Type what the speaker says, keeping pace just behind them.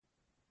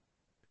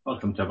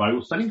Welcome to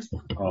Bible studies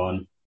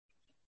on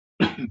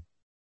a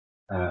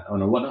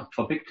one-off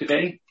topic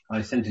today.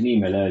 I sent an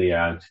email earlier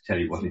out to tell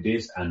you what it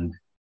is, and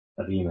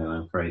that email,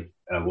 I'm afraid,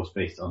 was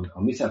based on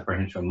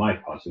misapprehension on my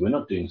part. So we're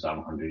not doing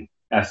Psalm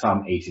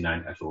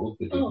 89 at all.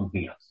 We're doing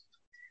something else,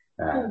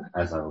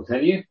 as I will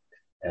tell you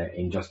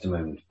in just a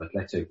moment. But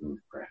let's open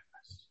with prayer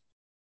first.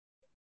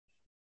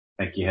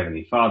 Thank you,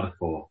 Heavenly Father,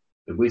 for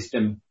the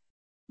wisdom,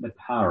 the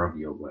power of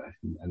your word,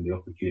 and the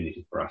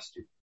opportunity for us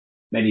to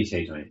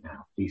meditate on it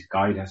now. Please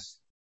guide us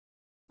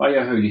by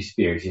your Holy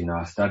Spirit in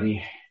our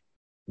study,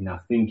 in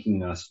our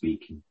thinking, in our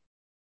speaking.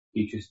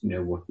 Teach us to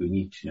know what we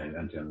need to know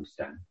and to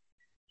understand,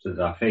 so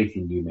that our faith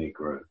in you may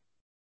grow,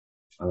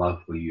 our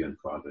love for you and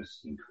for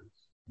others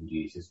increase. In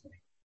Jesus' name,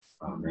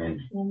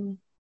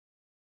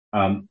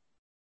 Amen.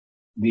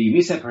 The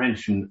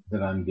misapprehension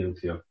that I'm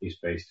guilty of is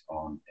based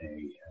on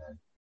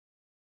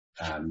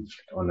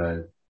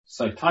a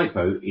slight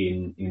typo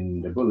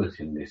in the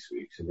bulletin this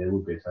week. So there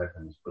will be a typo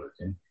in this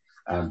bulletin.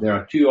 There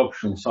are two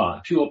options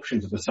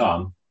of a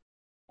psalm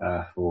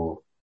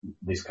for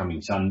this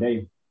coming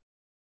Sunday,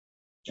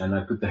 and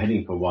I put the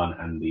heading for one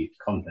and the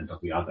content of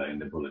the other in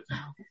the bulletin.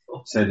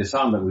 So the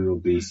psalm that we will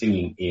be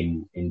singing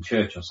in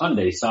church on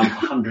Sunday is Psalm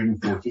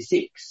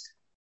 146.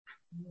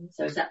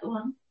 So is that the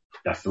one?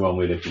 That's the one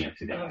we're looking at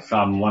today.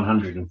 Psalm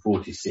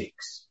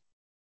 146.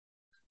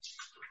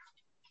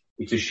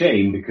 It's a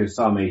shame because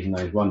Psalm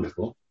 89 is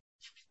wonderful.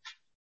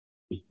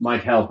 It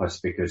might help us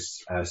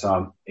because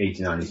Psalm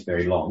 89 is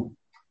very long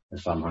and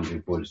Psalm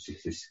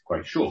 146 is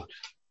quite short.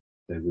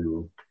 So we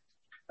will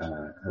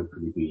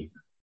hopefully be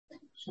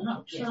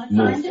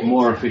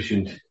more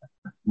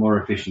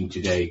efficient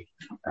today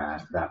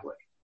that way.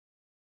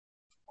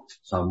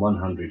 Psalm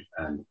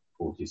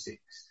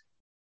 146.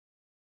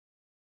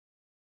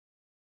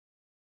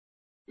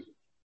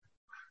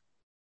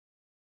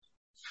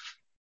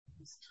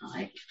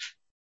 Type.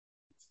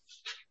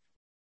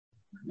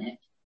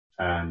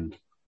 And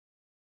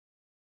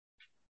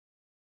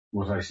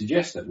what I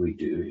suggest that we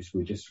do is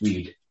we just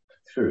read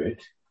through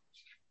it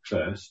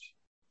first,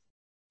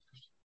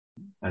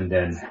 and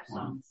then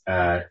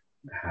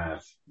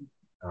have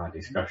our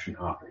discussion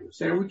afterwards.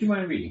 Sarah, would you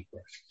mind reading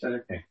first? Is that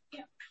okay?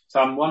 Yeah.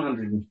 Psalm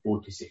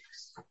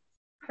 146.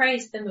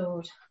 Praise the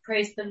Lord,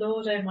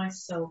 O my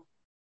soul.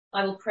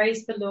 I will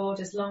praise the Lord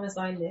as long as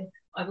I live.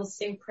 I will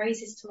sing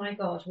praises to my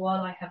God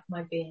while I have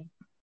my being.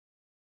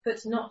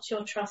 Put not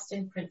your trust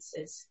in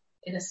princes,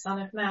 in a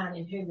son of man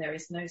in whom there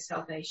is no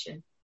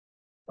salvation.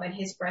 When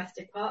his breath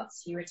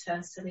departs, he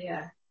returns to the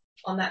earth.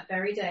 On that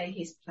very day,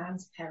 his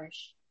plans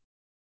perish.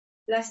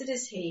 Blessed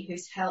is he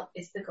whose help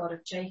is the God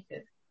of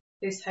Jacob,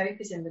 whose hope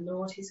is in the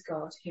Lord his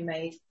God, who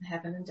made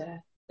heaven and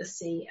earth, the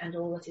sea and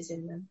all that is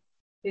in them,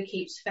 who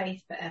keeps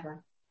faith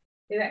forever,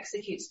 who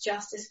executes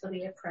justice for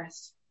the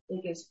oppressed,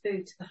 who gives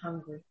food to the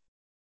hungry.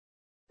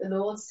 The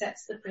Lord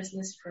sets the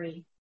prisoners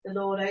free. The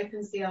Lord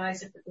opens the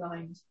eyes of the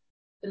blind.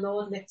 The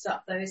Lord lifts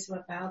up those who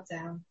are bowed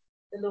down.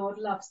 The Lord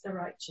loves the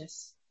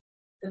righteous.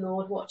 The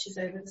Lord watches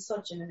over the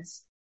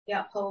sojourners. He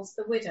upholds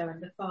the widow and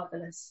the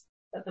fatherless,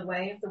 but the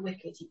way of the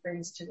wicked he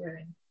brings to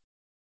ruin.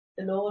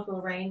 The Lord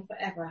will reign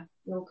forever.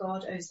 Your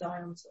God, O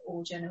Zion, to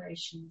all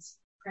generations.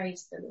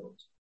 Praise the Lord.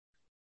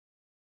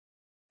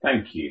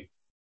 Thank you.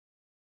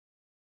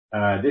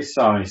 This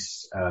psalm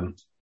is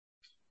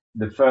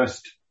the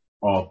first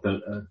of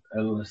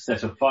a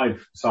set of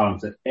 5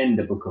 psalms that end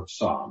the book of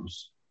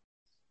Psalms.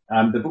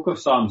 The book of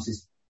Psalms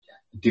is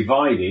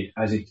divided,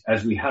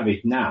 as we have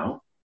it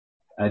now,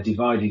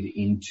 divided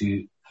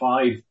into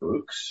 5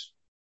 books.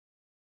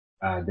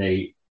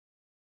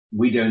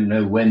 We don't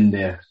know when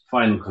the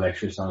final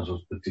collection of Psalms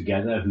was put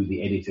together, who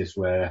the editors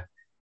were,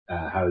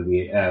 how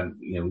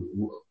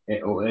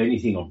or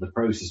anything of the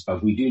process,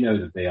 but we do know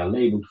that they are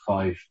labeled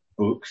 5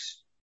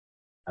 books,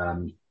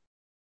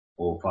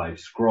 or 5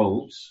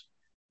 scrolls.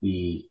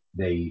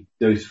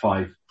 Those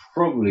 5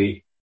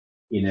 probably,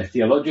 in a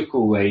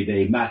theological way,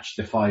 they match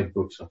the 5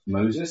 books of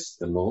Moses,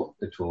 the law,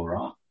 the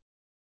Torah.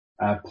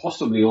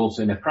 Possibly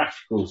also in a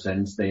practical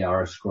sense, they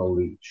are a scroll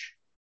each,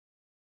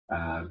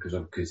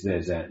 because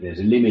there's a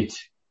limit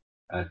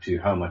to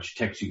how much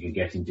text you can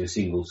get into a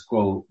single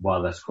scroll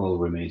while that scroll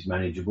remains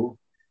manageable,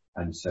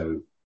 and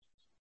so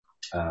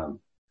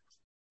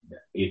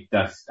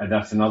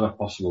that's another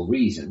possible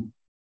reason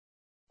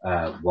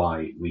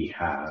why we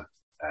have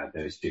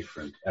those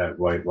different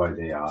why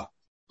they are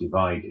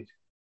divided.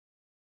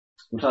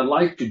 What I'd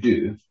like to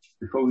do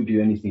before we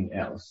do anything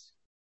else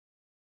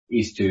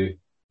is to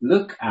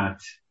look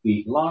at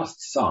the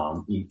last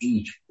psalm in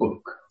each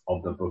book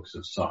of the books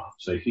of Psalms.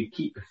 So if you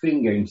keep a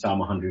finger in Psalm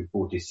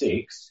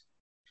 146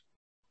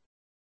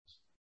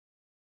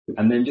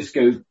 and then just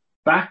go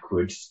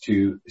backwards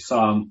to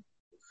Psalm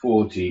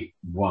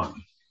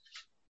 41.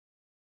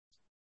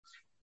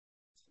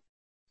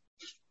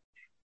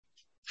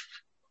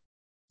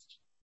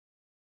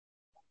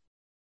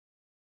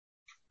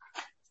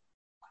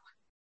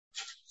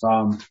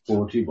 Psalm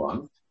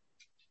 41.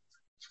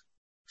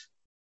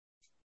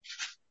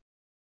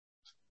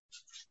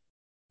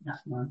 That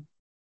one.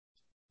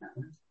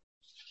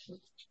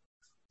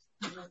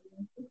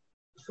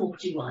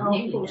 41. Oh,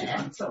 nearly 41,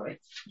 there. sorry.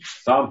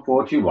 Psalm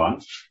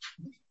 41.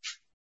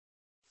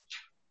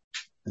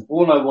 And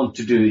all I want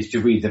to do is to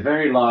read the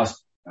very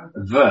last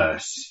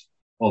verse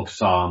of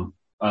Psalm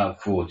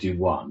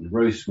 41.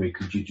 Rosemary,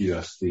 could you do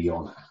us the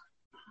honour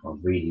of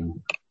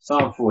reading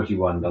Psalm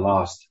 41, the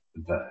last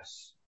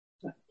verse?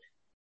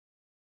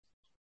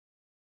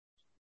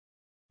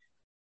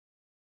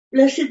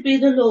 Blessed be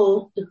the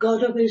Lord, the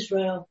God of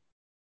Israel,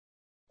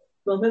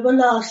 from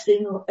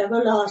everlasting or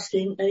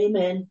everlasting.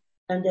 Amen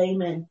and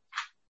amen.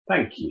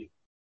 Thank you.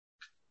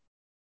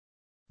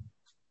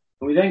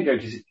 And we then go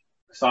to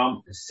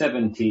Psalm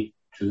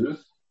 72.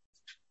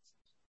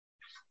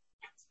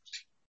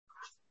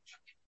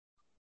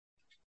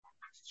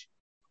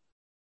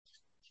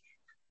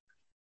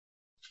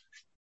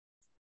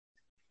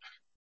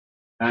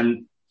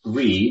 And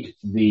read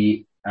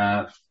the,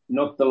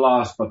 not the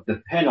last, but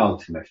the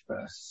penultimate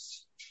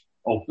verse.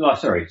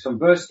 So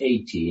verse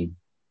 18,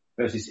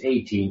 verses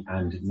 18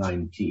 and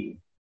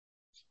 19.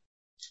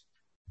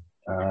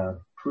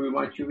 Prue,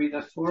 might you read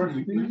that for us,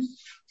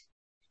 please?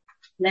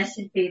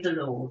 Blessed be the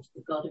Lord,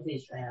 the God of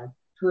Israel,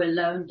 who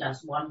alone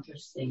does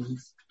wondrous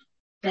things.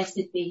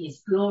 Blessed be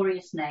his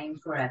glorious name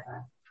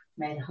forever.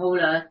 May the whole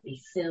earth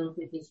be filled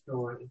with his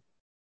glory.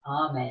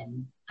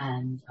 Amen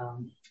and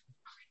amen.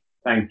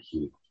 Thank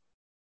you.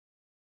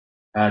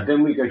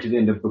 Then we go to the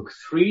end of book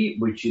 3,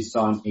 which is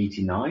Psalm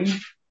 89.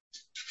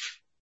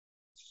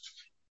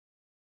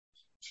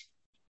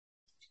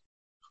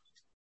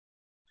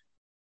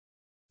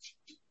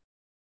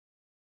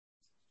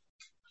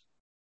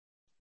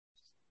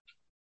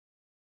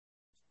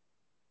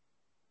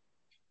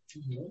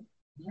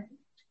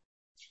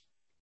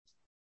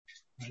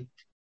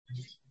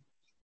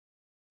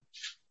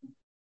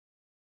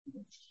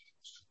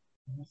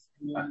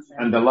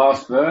 And the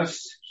last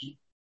verse,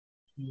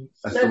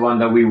 that's the one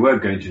that we were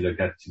going to look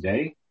at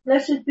today.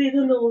 Blessed be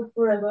the Lord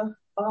forever.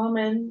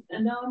 Amen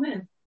and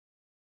amen.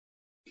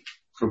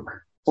 Book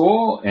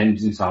 4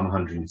 ends in Psalm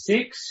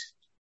 106.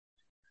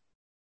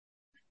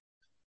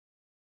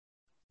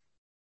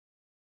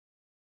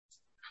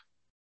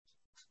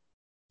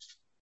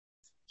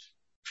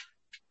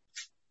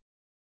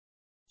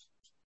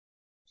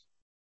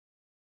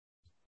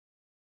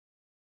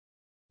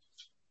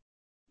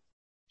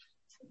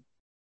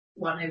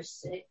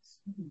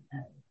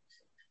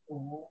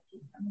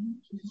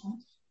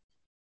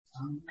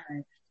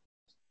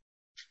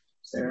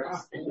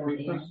 Sarah?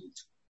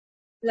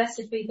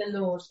 Blessed be the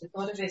Lord, the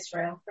God of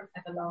Israel, from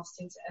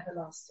everlasting to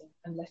everlasting.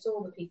 And let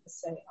all the people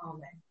say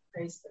amen.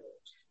 Praise the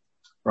Lord.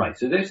 Right,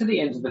 so those are the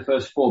ends of the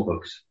first 4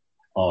 books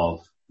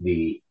of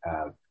the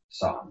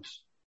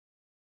Psalms.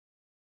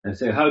 And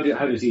so how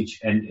does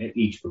each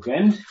book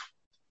end?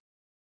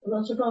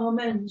 Lots of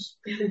amens.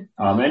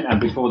 Amen,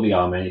 and before the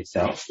amen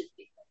itself.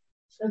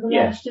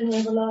 Everlasting,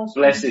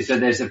 everlasting. Blessed, so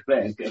there's a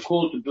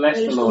call to bless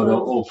the Lord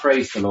or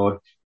praise the Lord.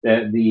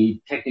 The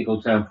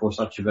technical term for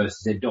such a verse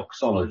is a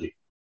doxology.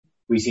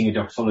 We sing a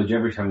doxology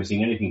every time we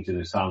sing anything to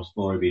the Psalms.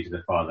 Glory be to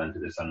the Father and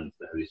to the Son and to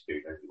the Holy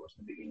Spirit, as it was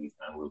in the beginning,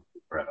 and will be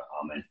forever.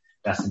 Amen.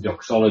 That's the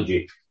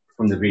doxology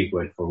from the Greek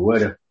word for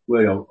word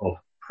of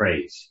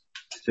praise.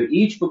 So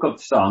each book of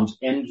the Psalms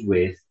ends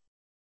with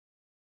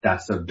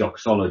that sort of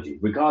doxology,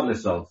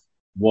 regardless of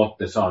what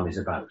the psalm is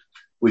about,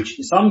 which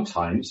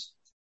sometimes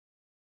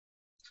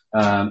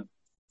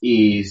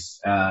is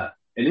a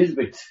little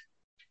bit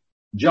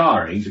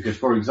jarring, because,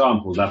 for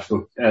example, that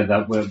book,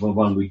 that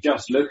one we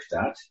just looked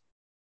at,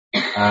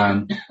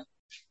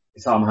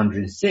 Psalm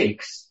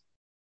 106,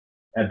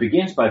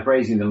 begins by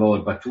praising the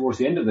Lord, but towards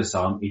the end of the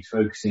psalm, it's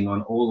focusing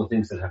on all the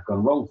things that have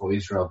gone wrong for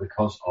Israel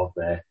because of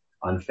their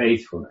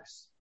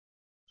unfaithfulness.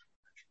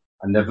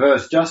 And the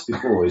verse just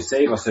before is,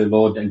 save us, O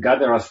Lord, and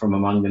gather us from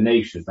among the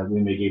nations, that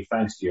we may give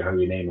thanks to your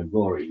holy name and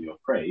glory in your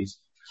praise,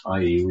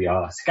 i.e. we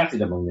are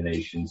scattered among the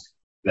nations,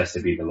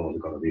 blessed be the Lord, the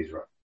God of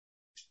Israel.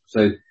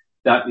 So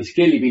that is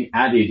clearly been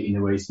added in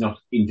a way it's not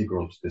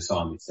integral to the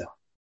psalm itself.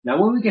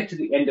 Now when we get to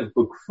the end of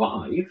book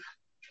 5,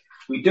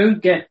 we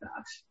don't get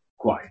that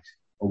quite,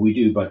 or we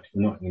do, but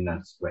not in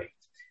that way.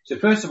 So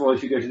first of all,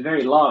 if you go to the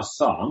very last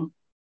psalm,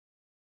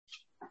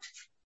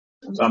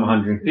 Psalm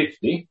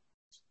 150,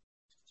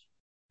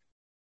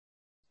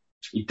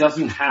 it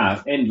doesn't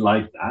end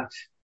like that.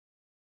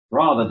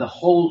 Rather, the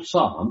whole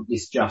psalm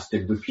is just a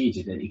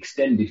repeated and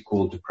extended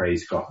call to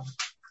praise God.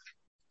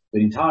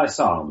 The entire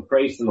psalm,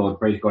 praise the Lord,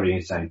 praise God in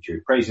his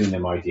sanctuary, praise him in the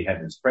mighty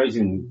heavens, praise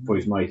him for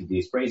his mighty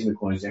deeds, praise him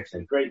according to his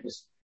excellent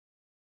greatness,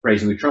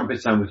 praise him with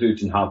trumpets, sound with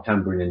lutes and harp,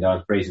 tambourine and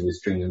dance, praise him with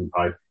strings and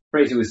pipe,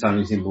 praise him with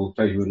sounding cymbals,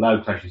 praise him with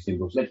loud clashing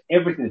cymbals. Let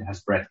everything that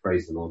has breath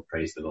praise the Lord,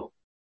 praise the Lord.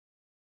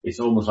 It's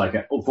almost like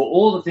for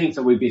all the things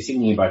that we've been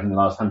singing about in the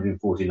last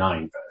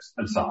 149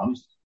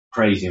 psalms,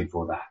 praise him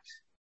for that.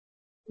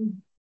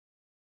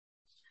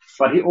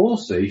 But he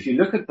also, if you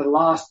look at the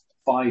last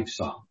 5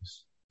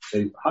 psalms, so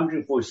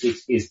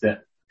 146 is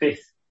the 5th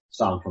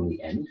psalm from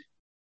the end.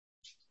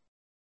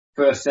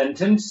 First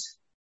sentence,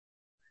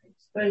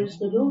 praise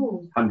the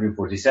Lord.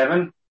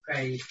 147,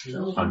 Praise the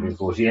Lord.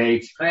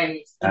 148,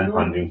 Praise the and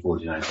Lord.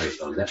 149, praise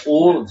the Lord. They're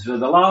all, so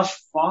the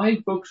last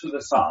 5 books of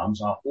the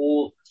Psalms are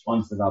all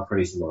ones that are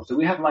praise the Lord. So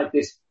we have like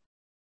this,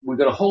 we've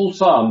got a whole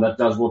Psalm that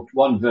does what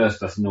one verse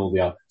does in all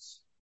the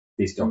others,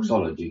 this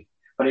doxology.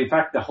 But in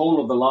fact, the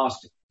whole of the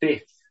last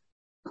 5th,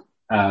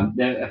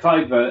 the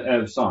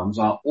 5 Psalms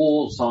are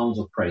all Psalms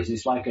of praise.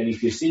 It's like, and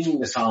if you're singing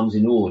the Psalms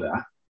in order,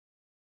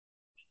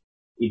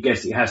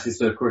 it has this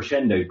sort of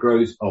crescendo,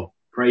 grows of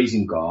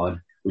praising God,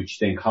 which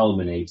then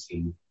culminates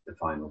in the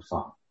final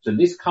Psalm. So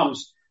this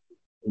comes,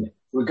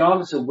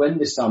 regardless of when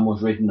the Psalm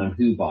was written and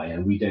who by,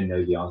 and we don't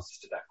know the answers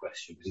to that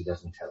question because it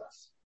doesn't tell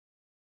us.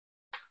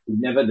 It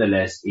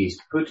nevertheless is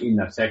put in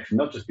that section,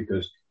 not just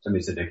because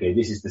somebody said, okay,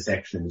 this is the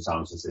section in the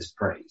Psalms that says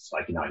praise,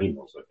 like in our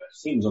hymnals,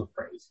 hymns of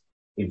praise,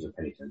 hymns of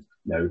penitence.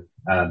 No,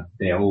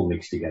 they are all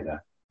mixed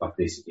together, but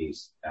this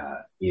is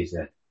a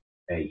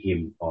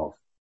hymn of,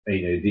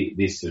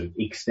 this sort of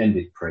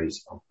extended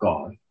praise of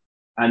God.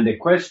 And the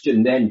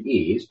question then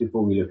is,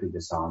 before we look at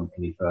the Psalm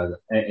any further,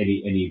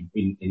 any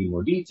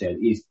more detail,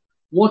 is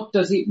what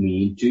does it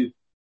mean to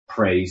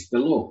praise the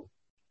Lord?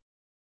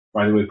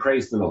 By the way,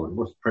 praise the Lord.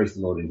 What's praise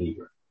the Lord in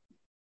Hebrew?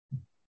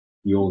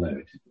 You all know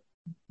it.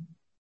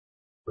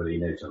 Whether you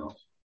know it or not.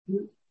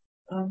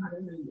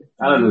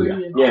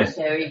 Hallelujah. Yes.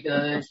 Very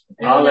good.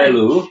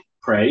 Hallelujah.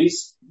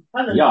 Praise.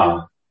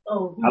 Yah.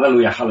 Oh,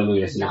 Hallelujah.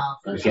 Hallelujah. Yeah,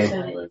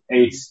 Okay.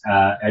 It's,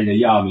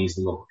 Yah means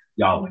the Lord.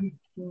 Yahweh.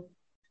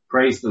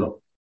 Praise the Lord.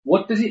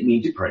 What does it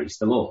mean to praise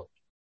the Lord?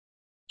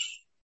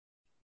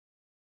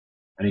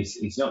 And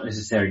it's not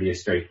necessarily a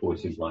straightforward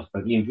simple answer,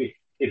 but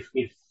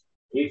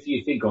if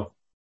you think of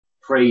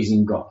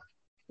praising God,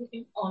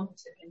 Giving honor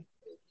to him.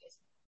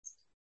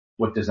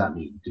 what does that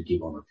mean, to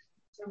give honor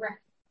to? To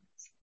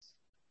recognize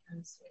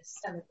and to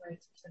celebrate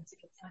it and to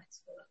give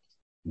thanks for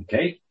it.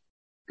 Okay,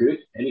 good.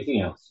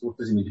 Anything else? What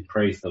does it mean to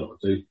praise the Lord?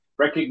 So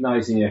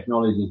recognizing and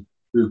acknowledging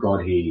who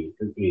God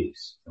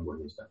is and what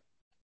he has done.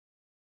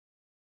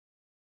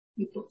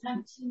 You put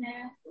thanks in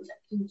there, or is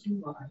that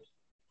too wide?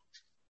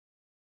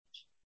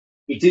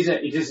 It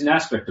is an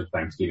aspect of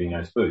thanksgiving,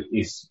 I suppose.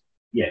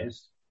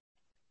 Yes,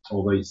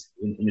 always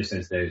in a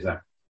sense there is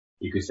that.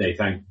 You could say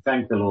thank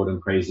the Lord and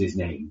praise his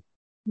name.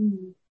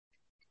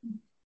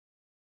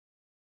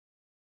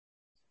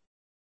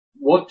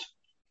 What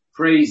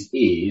praise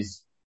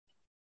is,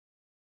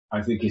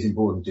 I think is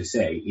important to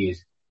say,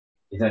 is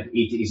that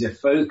it is a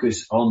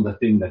focus on the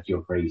thing that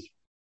you're praising.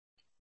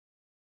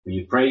 When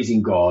you're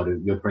praising God, or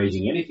you're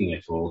praising anything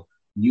at all,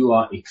 you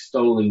are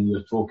extolling,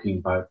 you're talking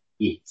about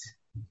it,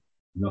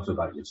 not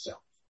about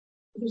yourself.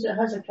 because it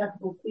has a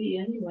capital P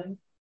anyway.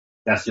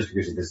 That's just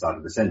because it's the start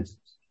of the sentence.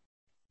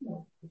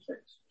 No, the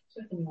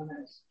second one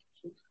has.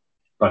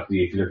 But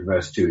if you look at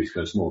verse 2, it's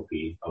got a small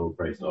p, I will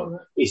praise the Lord.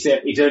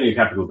 It's only a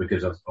capital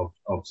because of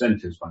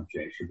sentence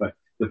punctuation, but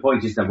the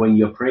point is that when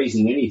you're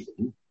praising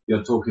anything,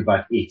 you're talking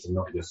about it and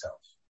not yourself.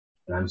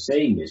 And I'm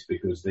saying this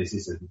because this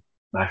is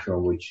a matter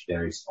on which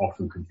there is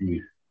often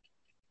confusion.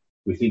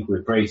 We think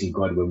we're praising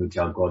God when we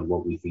tell God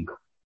what we think of,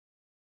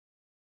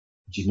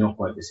 which is not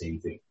quite the same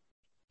thing.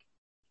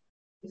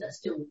 Is that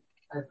still?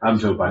 I'm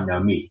talking about now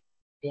me.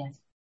 Yes.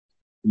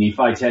 And if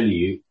I tell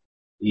you,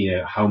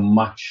 how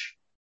much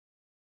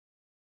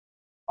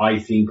I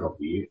think of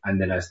you,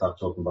 and then I start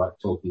talking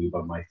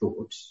about my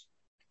thoughts,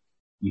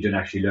 you don't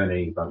actually learn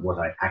anything about what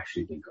I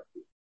actually think of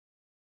you.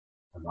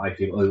 And I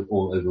feel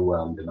all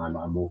overwhelmed, and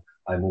I'm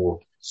more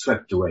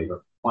swept away.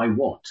 But by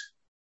what?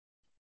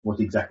 What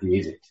exactly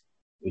is it?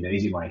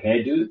 Is it my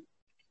hairdo,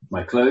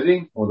 my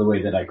clothing, or the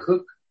way that I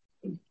cook,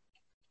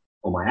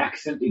 or my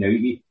accent?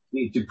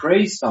 To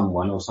praise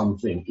someone or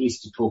something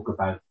is to talk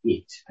about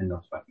it and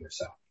not about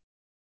yourself.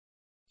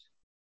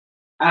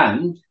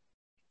 And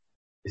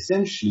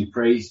essentially,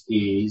 praise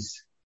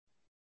is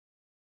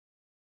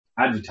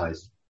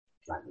advertising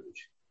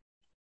language,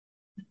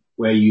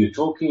 where you're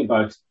talking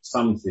about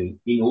something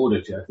in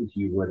order to, I think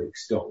you word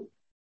extol,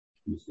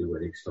 use the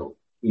word extol,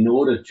 in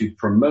order to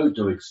promote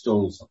or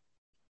extol something.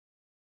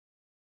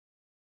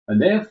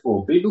 And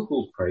therefore,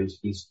 biblical praise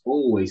is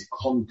always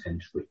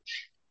content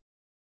rich,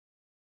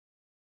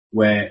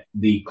 where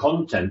the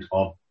content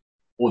of,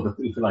 or the,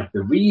 if you like,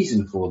 the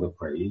reason for the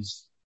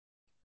praise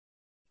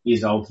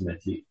is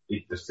ultimately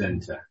at the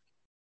center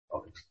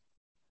of it.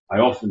 I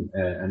often,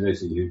 and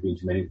those of you who've been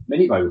to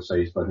many Bible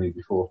studies by me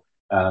before,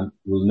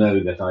 will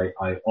know that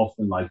I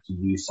often like to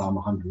use Psalm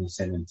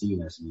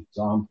 117 as an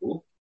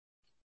example,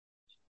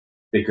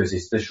 because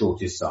it's the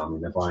shortest Psalm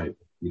in the Bible.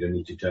 You don't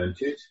need to turn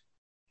to it.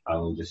 I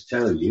will just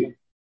tell you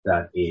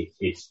that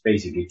it's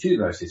basically 2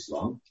 verses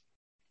long.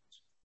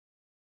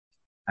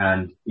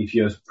 And if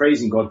you're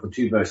praising God for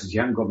 2 verses, you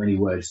haven't got many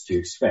words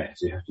to spare,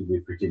 so you have to be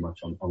pretty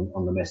much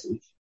on the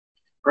message.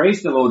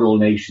 Praise the Lord, all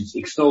nations,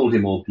 extol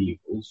him, all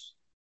peoples.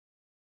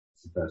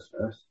 That's the first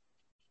verse.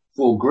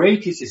 For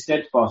great is his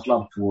steadfast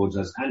love towards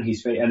us, and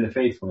the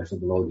faithfulness of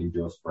the Lord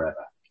endures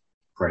forever.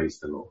 Praise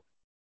the Lord.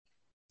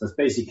 That's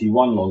basically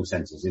one long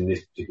sentence. In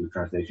this particular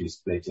translation, it's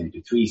split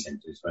into 3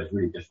 sentences, but it's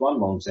really just one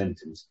long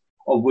sentence,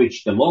 of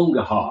which the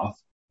longer half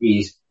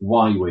is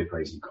why we're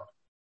praising God.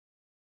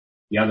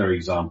 The other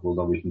example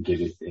that we can give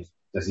is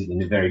does it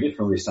in a very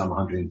different way, Psalm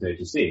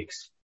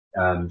 136,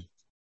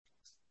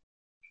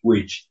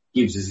 which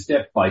gives us a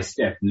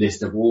step-by-step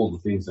list of all the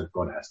things that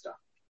God has done.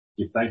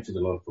 Give thanks to the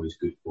Lord for his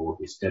good, for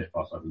his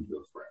steadfast love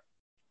endures forever.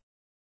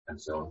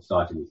 And so on,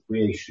 starting with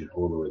creation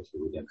all the way to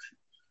redemption.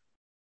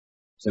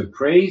 So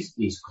praise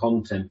is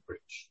content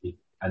rich,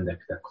 and the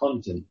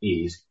content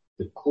is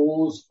the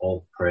cause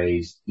of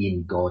praise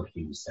in God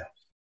himself.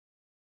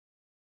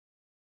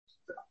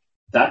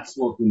 That's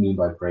what we mean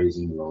by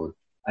praising the Lord.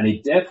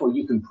 And therefore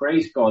you can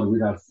praise God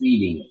without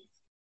feeling it.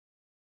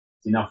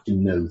 It's enough to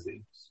know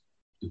things.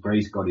 To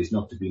praise God is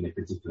not to be in a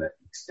particular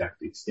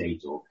ecstatic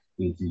state or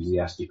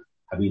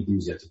have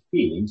enthusiastic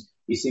feelings.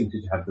 It's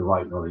simply to have the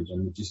right knowledge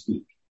and to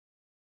speak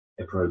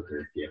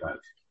appropriately about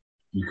it.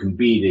 You can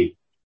be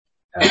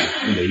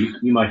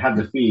you might have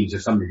the feelings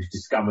of somebody who's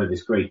discovered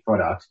this great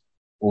product,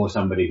 or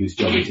somebody whose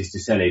job it is to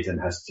sell it and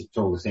has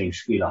told the same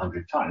spiel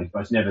 100 times,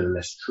 but it's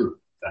nevertheless true.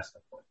 That's the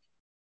point.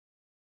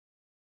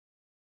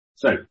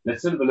 So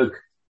let's have a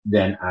look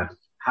then at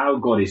how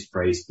God is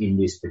praised in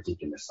this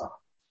particular psalm.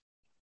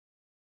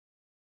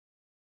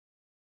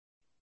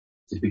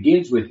 It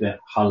begins with the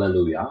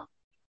hallelujah,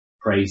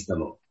 praise the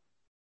Lord.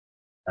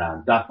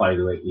 That, by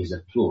the way, is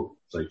a plural,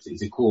 so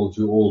it's a call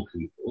to all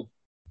people.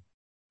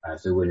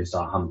 So we're in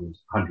Psalm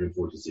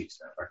 146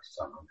 now, back to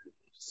Psalm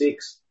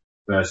 146,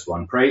 verse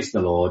 1. Praise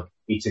the Lord.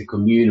 It's a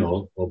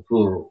communal or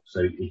plural, so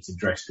it's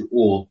addressed to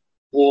all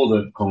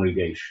the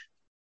congregation.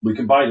 We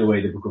can, by the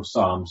way, the book of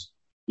Psalms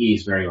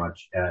is very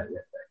much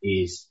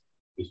its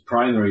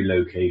primary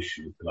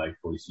location, if you like,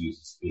 for its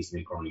use is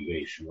in a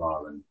congregation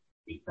rather than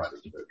in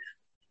private devotion.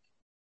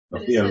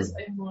 But it says,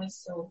 "Oh my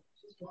soul,"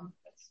 which is one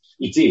place.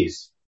 It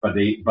is, but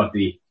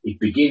it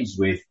begins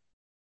with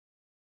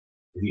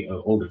the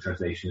older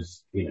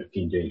translations,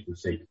 King James would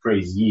say,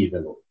 "Praise ye the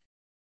Lord,"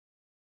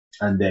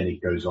 and then it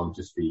goes on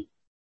to speak.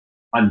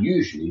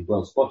 Unusually,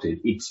 well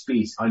spotted, it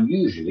speaks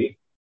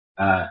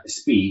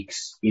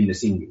in the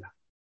singular.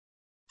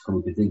 And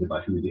we can think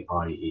about who the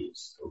I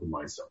is, or the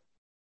myself.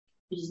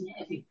 Isn't it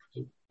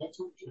everybody? That's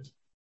all you.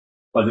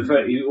 But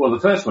the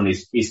first one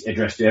is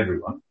addressed to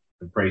everyone,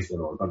 and praise the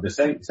Lord. But the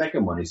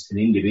second one is an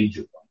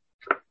individual one.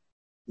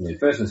 The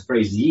first one is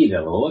praise ye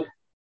the Lord,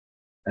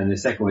 and the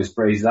second one is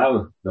praise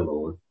thou the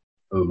Lord,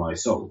 O my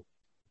soul.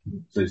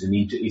 So it's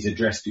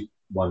addressed to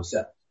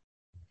oneself.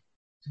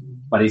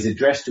 But it's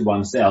addressed to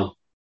oneself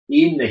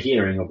in the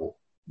hearing of all.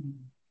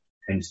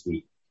 Hence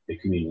the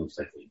communal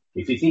setting.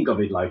 If you think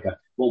of it like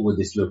what would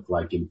this look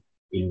like in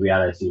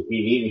reality,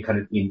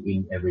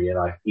 in everyday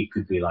life, it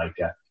could be like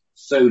a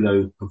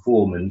solo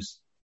performance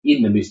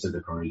in the midst of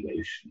the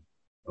congregation,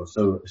 or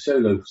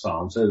solo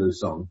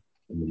song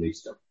in the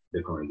midst of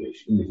the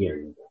congregation, in the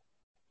hearing of all.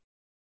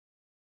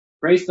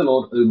 Praise the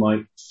Lord, O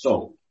my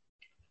soul.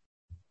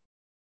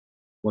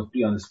 What do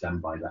you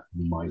understand by that,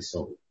 my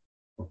soul?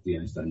 What do you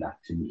understand that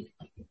to mean?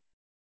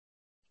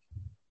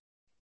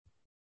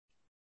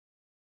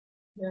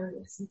 Very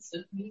essence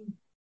of me.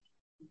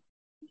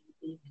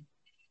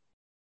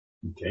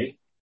 Okay.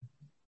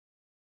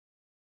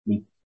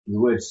 The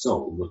word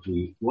soul, what do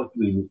we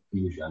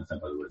usually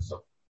understand by the word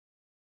soul?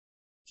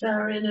 It's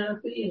our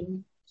inner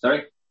being.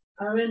 Sorry?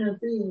 Our inner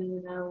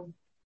being, The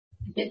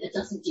bit that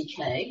doesn't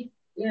decay.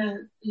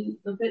 Yeah,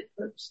 the bit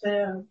that's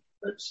there,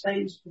 that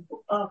stays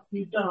after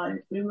you die,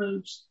 it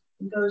removes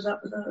and goes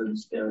up with the Holy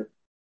Spirit.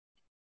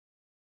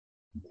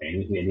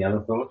 Okay, any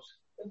other thoughts?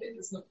 The bit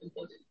that's not the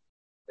body,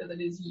 but that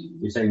is you.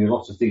 You're saying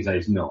lots of things that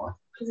it's not.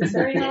 Because it's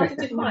very hard to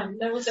define.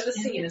 No one's ever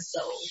seen a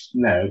soul.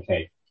 No,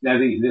 okay. Now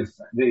the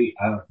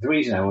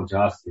reason I want to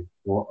ask it,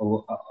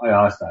 I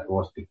asked that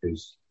was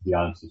because the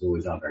answers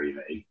always are very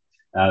vague.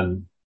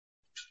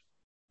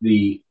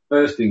 The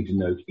first thing to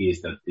note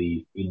is that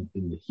in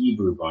the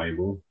Hebrew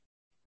Bible,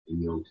 in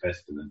the Old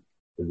Testament,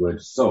 the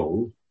word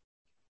soul,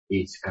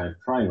 its kind of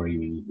primary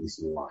meaning is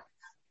life,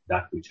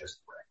 that which has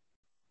breath.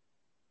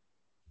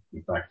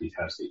 In fact, the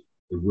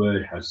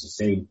word has the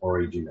same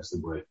origin as the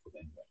word for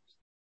them.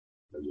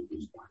 So you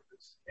lose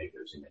backwards, it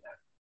goes in and out.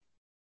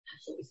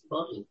 So it's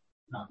body.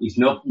 No. It's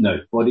not,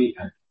 no, body,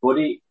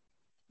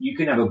 you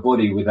can have a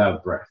body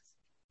without breath.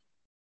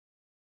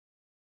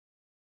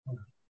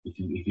 If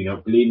you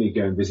don't believe me,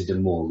 go and visit a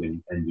morgue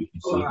and you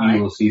can see, right.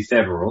 You will see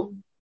several.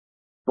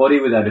 Body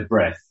without a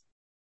breath.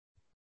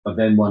 But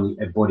then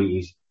a body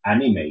is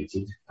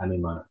animated,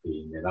 anima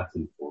being the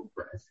Latin for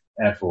breath,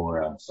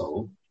 for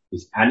soul,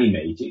 is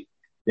animated,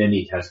 then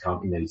it has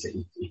come,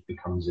 it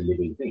becomes a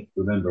living thing.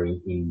 Remember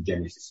in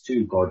Genesis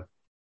 2, God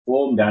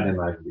formed Adam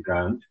out of the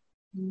ground,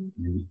 and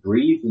he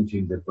breathed into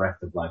him the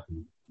breath of life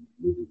and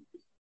living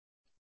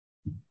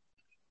thing.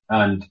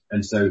 And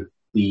so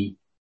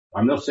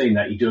I'm not saying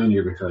that it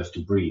only refers to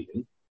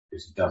breathing,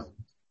 because it doesn't,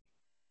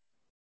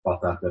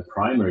 but that the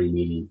primary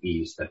meaning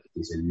is that it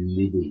is a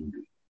living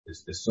being.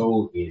 Because the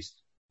soul is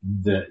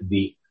and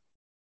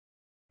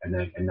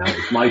now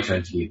it's my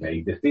turn to be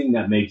vague, the thing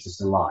that makes us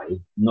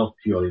alive, not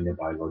purely in a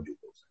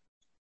biological sense.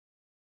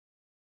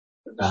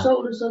 But the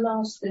soul is the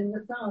last thing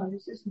that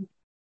dies, isn't it?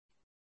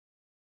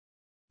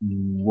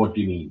 What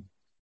do you mean?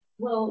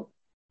 Well,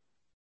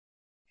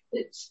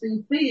 It's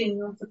the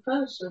being of the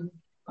person.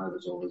 I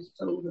was always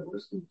told, I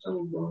wasn't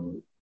told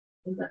wrong,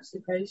 and that's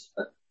the case,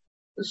 but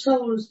the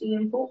soul is the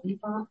important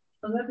part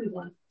of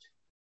everyone.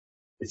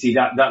 See,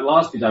 that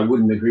last bit I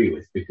wouldn't agree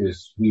with,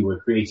 because we were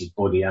created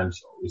body and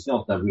soul. It's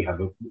not that we have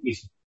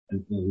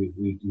and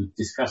we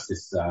discussed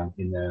this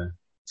in the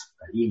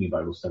evening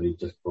Bible study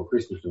just before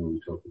Christmas when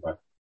we talked about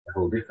a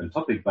whole different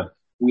topic, but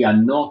we are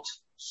not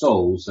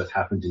souls that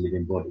happen to live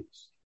in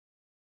bodies.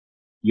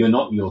 You're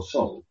not your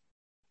soul.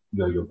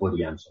 You're your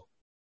body and soul.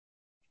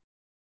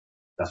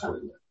 That's what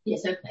it is.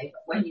 Yes, okay,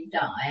 but when you die,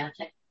 I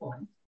take the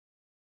point.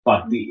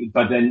 But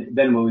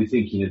then when we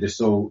think, the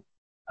soul,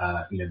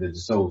 that the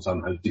soul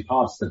somehow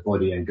departs the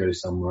body and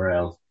goes somewhere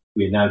else,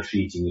 we are now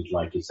treating it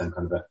like it's some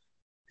kind of a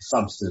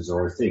substance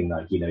or a thing,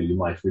 like, you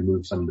might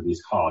remove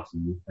somebody's heart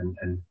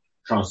and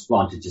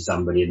transplant it to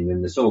somebody, and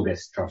then the soul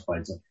gets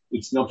transplanted. So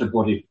it's not a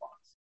body part,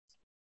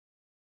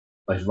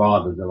 but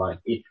rather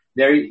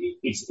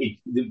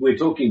we're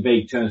talking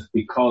vague terms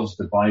because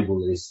the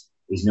Bible is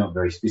not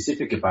very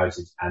specific about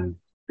it, and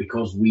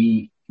because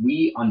we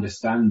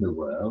understand the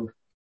world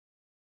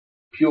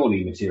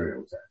purely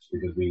material terms,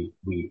 because we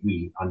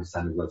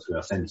understand the world through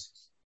our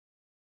senses.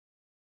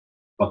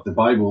 But the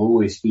Bible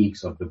always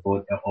speaks of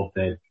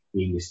there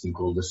being this thing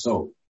called the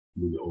soul.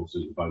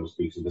 The Bible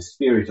speaks of the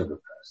spirit of the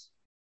person.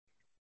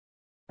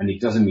 And it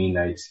doesn't mean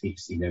that it's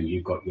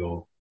you've got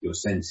your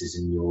senses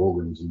and your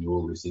organs and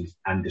all these things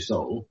and the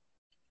soul.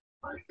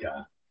 Like,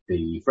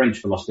 the French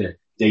philosopher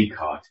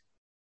Descartes,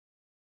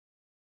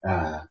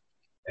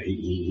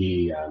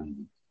 he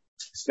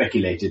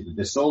speculated that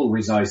the soul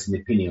resides in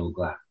the pineal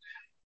gland.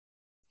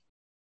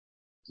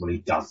 Well, he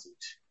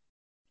doesn't.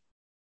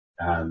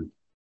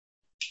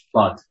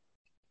 But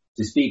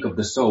to speak of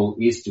the soul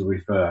is to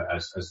refer,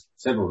 as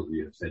several of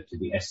you have said, to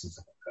the essence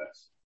of a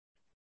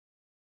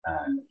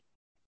person.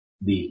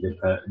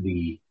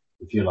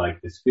 If you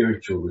like, the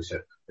spiritual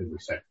receptacle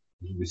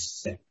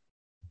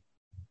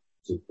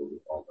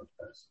of a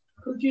person.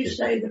 Could you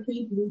say the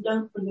people who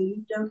don't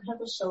believe don't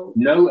have a soul?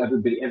 No,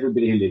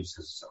 everybody who lives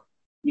has a soul.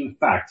 In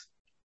fact,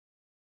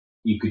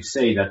 you could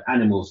say that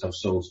animals have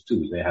souls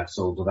too. They have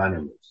souls of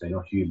animals. They're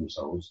not human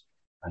souls,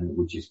 and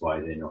which is why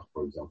they're not,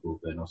 for example,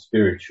 they're not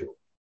spiritual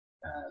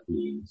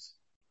beings.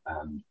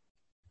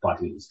 But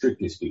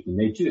strictly speaking,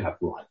 they do have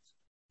life.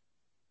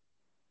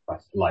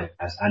 But life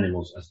as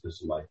animals as opposed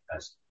to life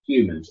as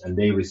humans, and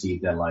they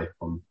receive their life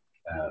from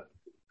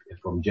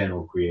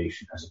general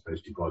creation as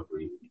opposed to God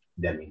breathing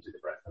them into the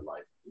breath of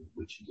life,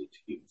 which He did to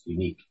humans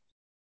unique.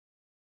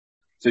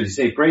 So to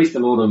say, praise the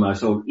Lord, O my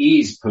soul,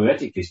 is,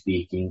 poetically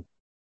speaking,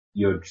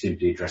 you're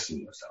simply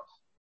addressing yourself.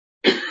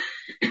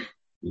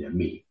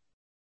 Me.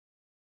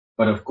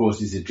 But of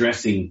course, it's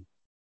addressing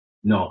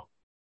not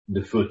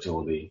the foot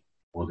or the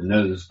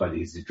nose, but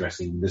it's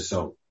addressing the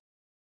soul.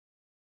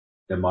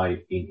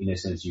 In a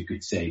sense, you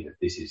could say that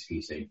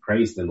he's saying,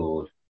 praise the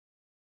Lord,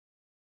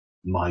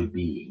 my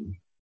being,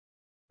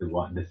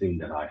 the thing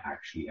that I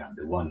actually am,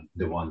 the one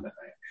that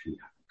I actually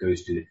am,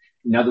 goes to.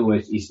 In other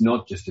words, it's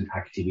not just an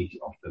activity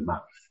of the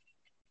mouth,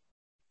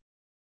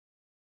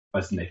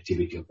 but it's an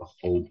activity of the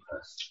whole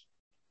person.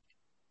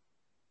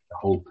 The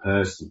whole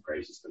person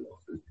praises the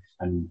Lord.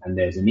 And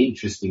there's an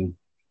interesting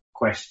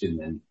question,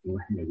 and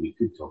we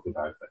could talk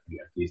about, but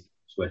at least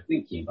it's worth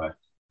thinking about.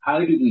 How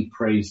do we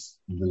praise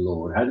the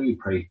Lord? How do we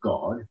praise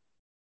God?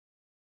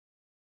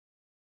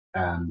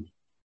 In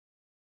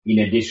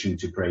addition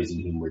to praising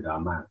Him with our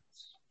mouths,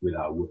 with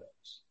our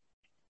words.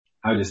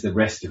 How does the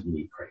rest of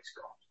me praise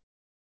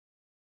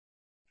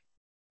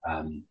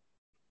God?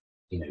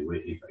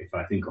 If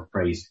I think of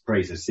praise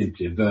as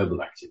simply a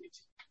verbal activity,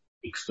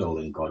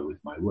 extolling God with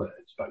my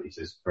words, but He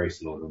says, praise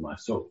the Lord of my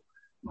soul,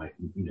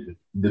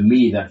 the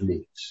me that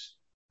lives,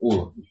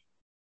 all of me.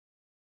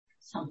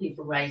 Some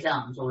people raise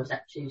arms, or is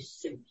that too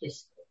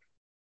simplistic?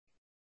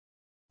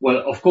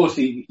 Well, of course,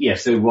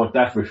 so what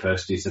that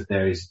refers to is that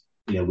there is,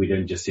 we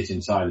don't just sit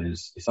in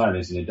silence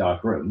in a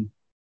dark room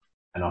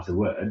and utter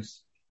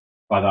words,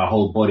 but our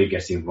whole body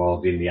gets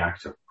involved in the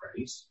act of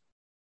praise.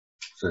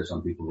 So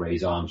some people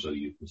raise arms, or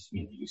we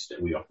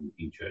often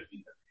in church,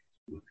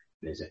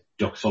 there's a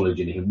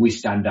doxology in hymn. We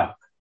stand up,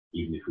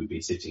 even if we've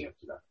been sitting up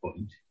to that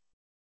point.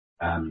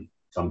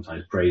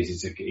 Sometimes praise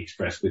is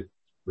expressed with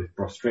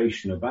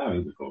prostration or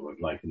bowing before God,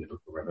 like in the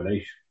book of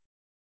Revelation.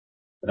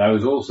 But I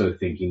was also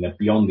thinking that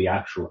beyond the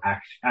actual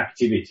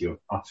activity of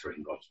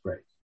uttering God's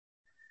praise.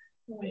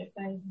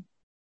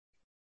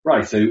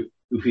 Right, so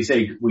if we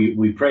say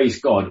we praise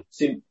God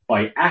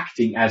by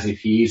acting as if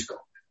He is God.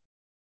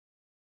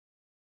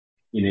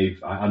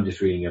 I'm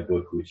just reading a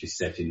book which is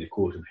set in the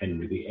court of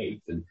Henry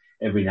VIII, and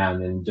every now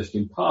and then, just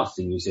in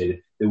passing, you say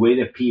that the way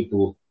that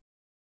people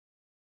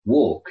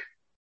walk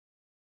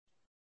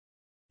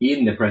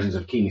in the presence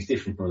of King is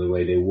different from the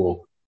way they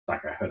walk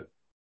back at home.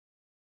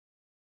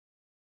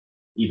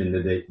 Even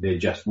though they're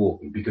just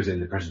walking, because in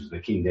the presence of the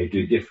King they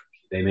do differently.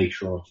 They make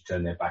sure not to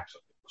turn their backs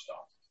on people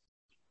start.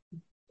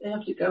 They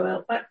have to go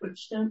out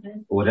backwards, don't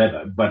they? Or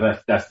whatever,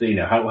 but that's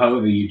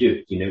however you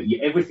do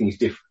it. Everything's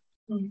different.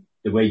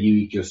 The way you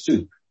eat your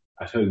soup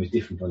at home is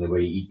different from the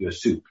way you eat your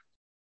soup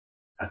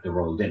at the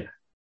royal dinner,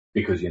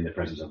 because you're in the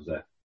presence of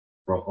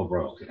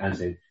royalty. And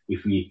so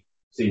if we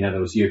say, in other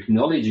words, you're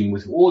acknowledging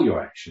with all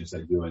your actions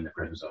that you're in the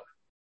presence of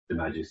the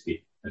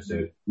Majesty. And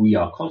so we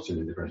are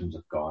constantly in the presence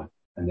of God,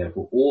 and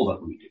therefore all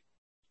that we do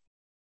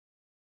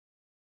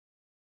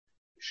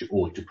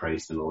ought to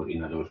praise the Lord,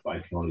 in other words, by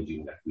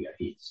acknowledging that we are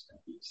His and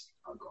He's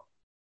our God.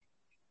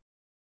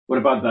 What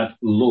about that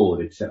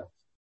Lord itself?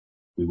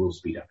 We will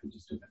speed up in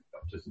just a minute,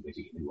 just in case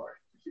you get me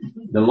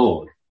worried. The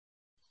Lord.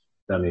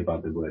 Tell me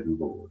about the word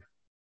Lord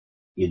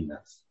in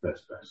that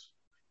first verse.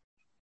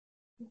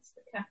 It's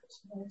the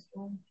capitalized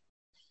one.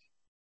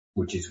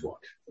 Which is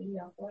what? The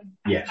Yahweh.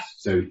 Yes.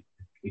 So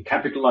a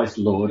capitalized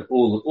Lord,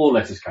 all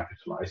letters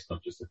capitalized,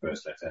 not just the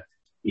first letter.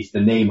 It's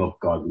the name of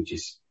God, which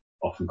is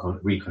often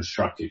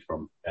reconstructed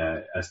from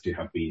as to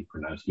have been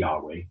pronounced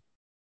Yahweh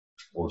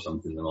or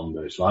something along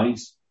those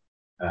lines.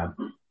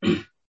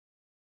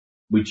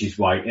 Which is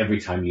why every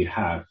time you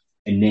have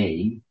a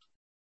name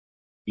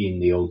in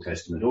the Old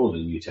Testament or the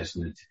New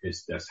Testament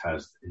that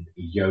has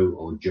Yo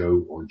or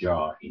Joe or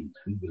Jah in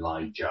them,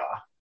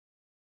 Elijah,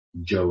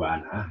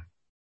 Joanna,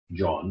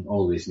 John,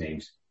 all these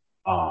names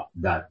are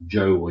that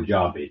Joe or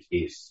Jah bit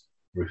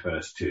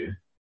refers to,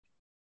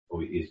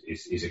 or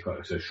is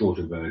a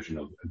shorter version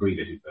of,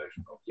 abbreviated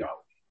version of Yahweh.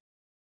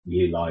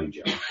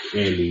 Elijah,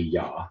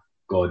 Elijah,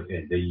 God,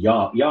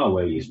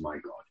 Yahweh is my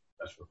God.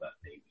 That's what that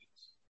name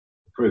means.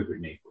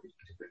 Appropriate name for this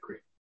particular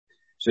creed.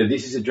 So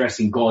this is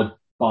addressing God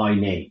by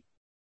name,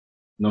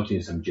 not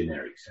in some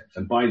generic sense.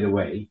 And by the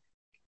way,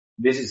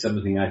 this is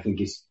something I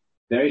think is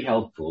very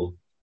helpful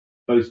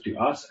both to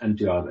us and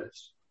to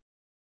others,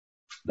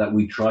 that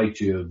we try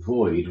to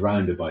avoid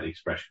roundabout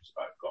expressions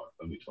about God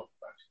when we talk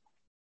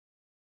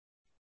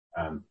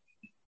about it.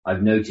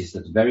 I've noticed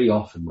that very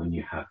often when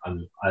you have,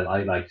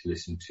 I like to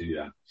listen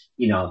to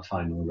In Our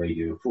Time on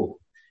Radio 4,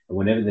 and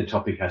whenever the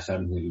topic has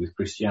something to do with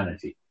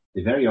Christianity,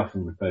 they very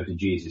often refer to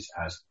Jesus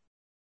as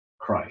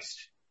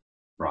Christ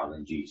rather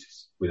than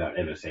Jesus, without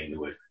ever saying the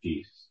word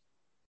Jesus.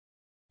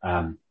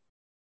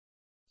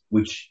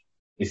 Which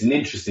is an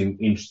interesting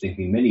thing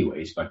in many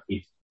ways, but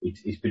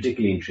it's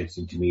particularly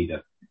interesting to me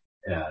that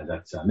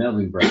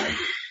Melvin Bragg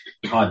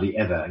hardly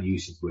ever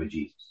uses the word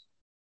Jesus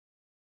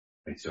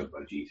when he's talking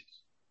about Jesus,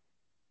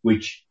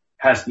 which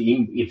has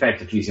the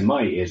effect, at least in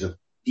my ears, of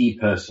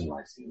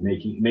depersonalizing,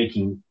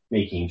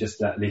 making just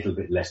that little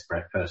bit less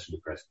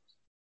personally present.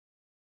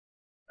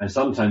 And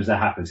sometimes that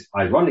happens,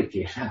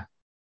 ironically,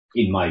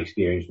 in my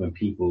experience,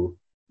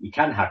 it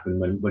can happen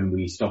when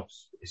we stop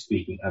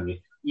speaking. I mean,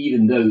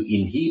 even though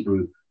in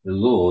Hebrew the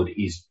Lord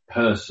is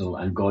personal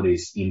and God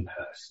is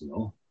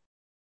impersonal,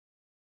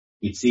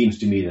 it seems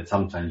to me that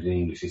sometimes in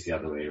English it's the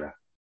other way around.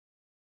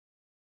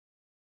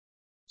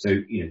 So,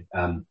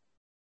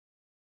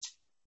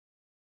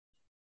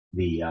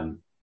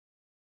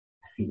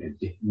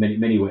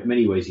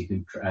 many ways you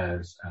can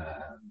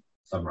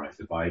summarize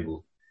the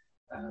Bible.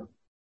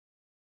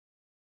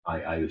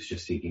 I was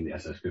just thinking,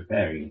 as I was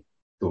preparing,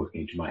 thought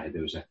came to my head.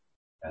 There was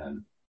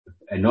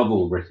a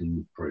novel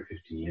written probably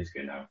 15 years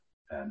ago now,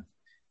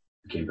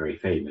 became very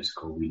famous,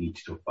 called "We Need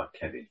to Talk About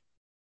Kevin."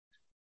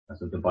 I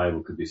thought the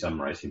Bible could be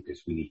summarized in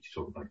this: we need to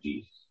talk about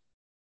Jesus.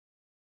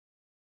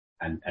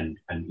 And in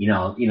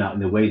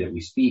the way that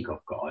we speak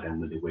of God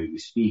and the way we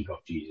speak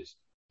of Jesus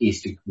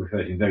is to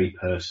refer to him very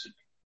personally,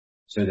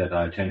 so that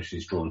our attention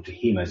is drawn to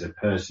him as a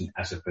person,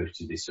 as opposed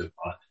to this sort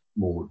of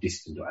more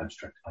distant or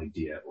abstract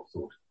idea or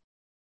thought.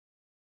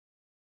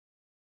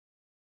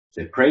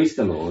 So praise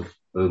the Lord,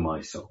 O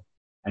my soul.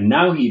 And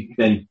now he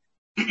then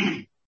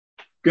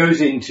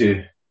goes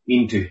into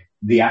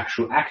the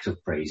actual act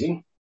of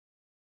praising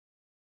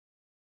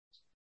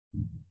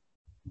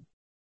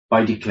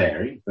by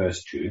declaring,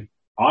 verse 2,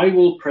 I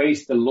will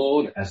praise the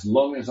Lord as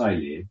long as I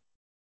live.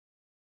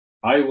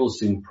 I will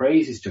sing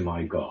praises to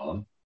my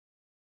God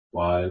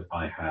while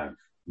I have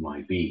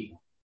my being.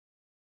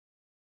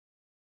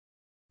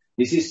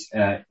 This is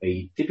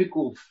a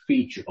typical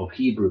feature of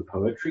Hebrew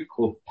poetry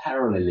called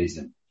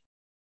parallelism.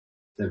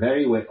 The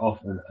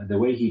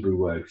way Hebrew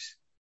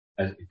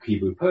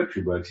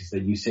poetry works is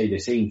that you say the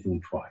same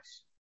thing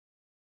twice,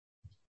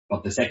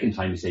 but the second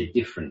time you say it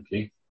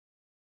differently,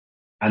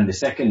 and the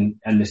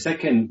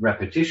second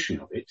repetition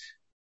of it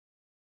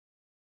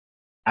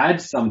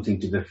adds something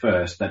to the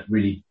first that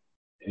really,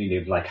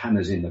 like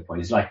hammers in the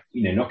point. It's like,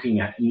 knocking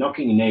a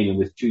nail in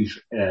with two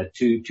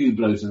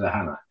blows of the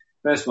hammer.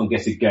 First one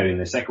gets it going,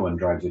 the second one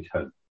drives it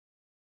home.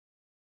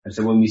 And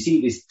so when we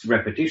see these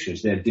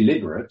repetitions, they're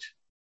deliberate,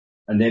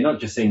 and they're not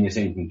just saying the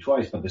same thing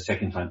twice, but the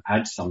second time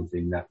adds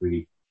something that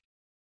really,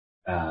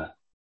 that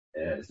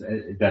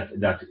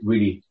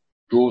really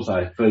draws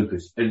the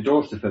focus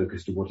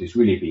to what is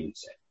really being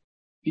said.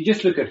 If you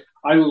just look at,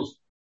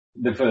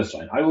 the first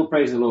line, I will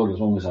praise the Lord as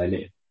long as I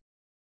live.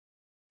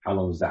 How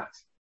long is that?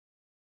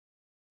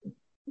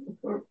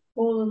 For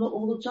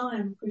all the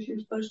time, because you're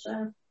supposed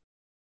to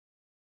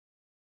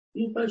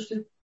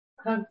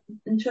have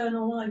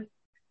eternal life.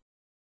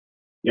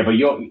 Yeah, but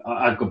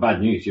I've got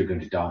bad news. You're going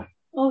to die.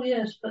 Oh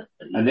yes, but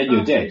and then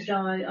you're dead.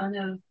 Die, I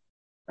know.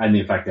 And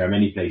in fact, there are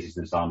many places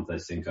in Psalms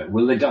that things like,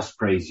 will the dust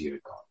praise you,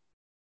 God?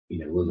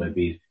 Will there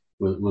be,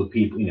 will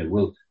people,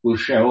 will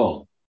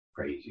Sheol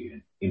praise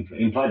you?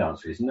 Implied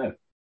answer is no.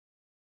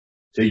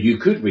 So you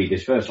could read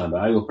this first line,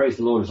 but I will praise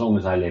the Lord as long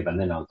as I live, and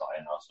then I'll die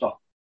and I'll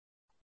stop.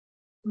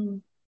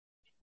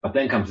 But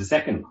then comes the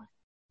second line.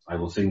 I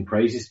will sing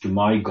praises to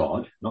my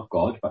God, not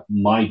God, but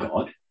my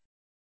God,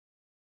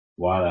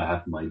 while I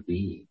have my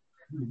being.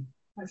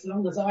 As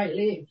long as I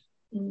live.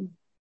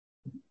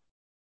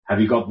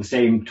 Have you got the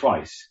same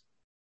twice?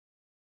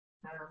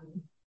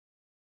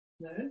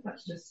 No,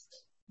 that's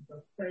just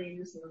the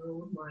praise the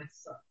Lord my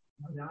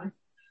life.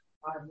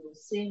 I will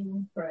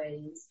sing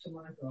praise to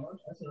my God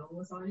as long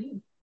as I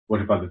live.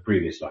 What about the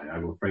previous line? I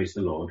will praise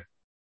the Lord.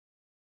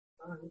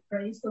 I will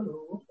praise the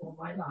Lord all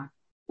my life.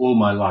 All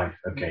my life,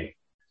 okay.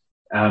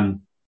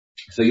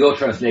 So your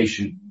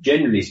translation,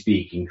 generally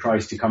speaking,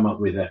 tries to come up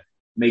with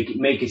make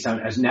it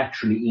sound as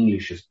naturally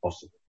English as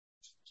possible.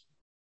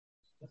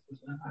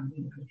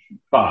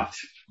 But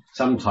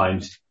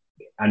sometimes,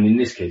 and in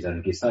this case, I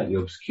think it slightly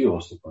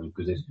obscures the point,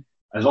 because it's,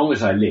 as long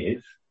as I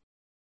live,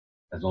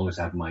 as long as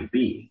I have my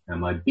being. Now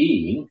my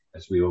being,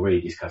 as we already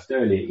discussed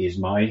earlier, is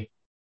my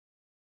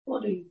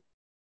body,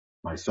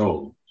 my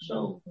soul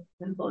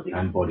and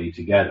body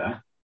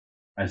together.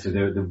 And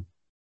so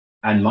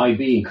and my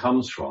being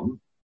comes from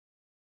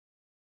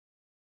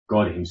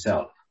God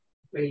himself.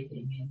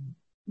 Breathing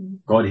in.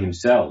 God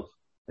himself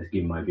has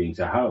given my being.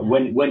 So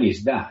when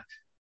is that?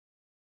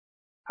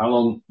 How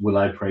long will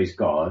I praise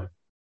God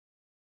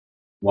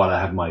while I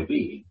have my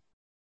being?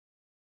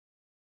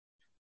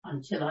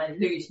 Until I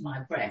lose my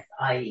breath,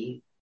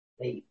 i.e.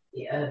 the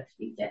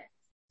earthly death.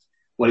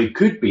 Well, it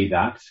could be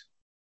that,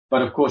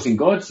 but of course in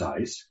God's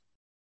eyes,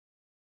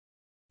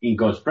 in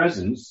God's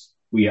presence,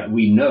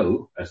 we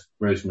know, as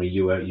Rosemary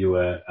you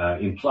were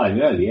implying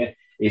earlier,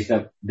 is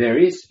that there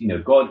is,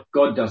 God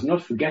does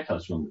not forget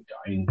us when we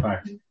die. In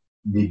fact,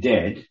 the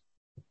dead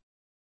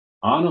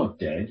are not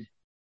dead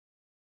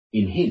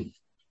in him.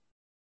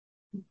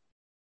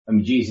 I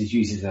mean, Jesus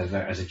uses it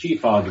as a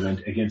chief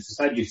argument against the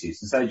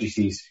Sadducees. The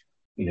Sadducees,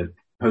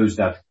 pose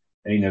that,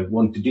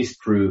 want to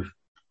disprove,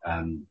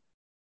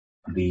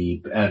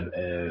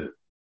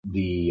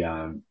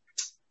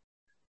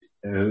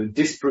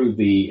 disprove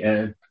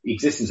the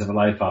existence of a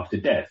life after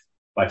death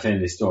by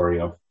telling the story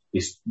of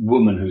this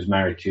woman who's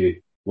married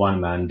to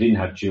one man, didn't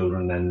have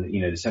children, and,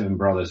 the 7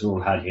 brothers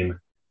all had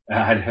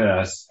her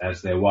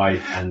as their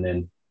wife, and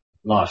then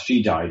last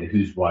she died,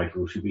 whose wife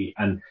will she be?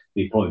 And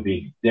the point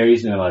being, there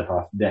is no life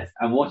after death.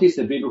 And what is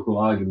the biblical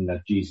argument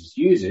that Jesus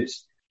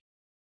uses?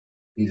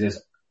 He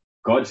says,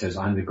 God says,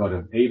 I'm the God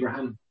of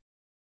Abraham,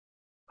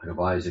 God of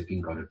Isaac,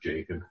 and God of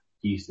Jacob.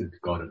 He's the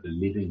God of the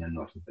living and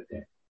not of the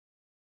dead.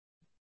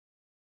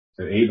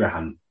 So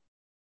Abraham,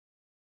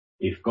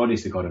 if God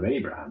is the God of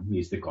Abraham, he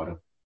is the God of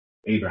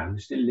Abraham who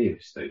still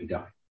lives, though he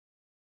died.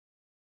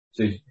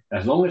 So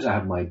as long as I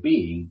have my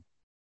being,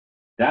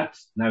 that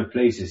now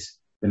places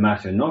the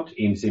matter not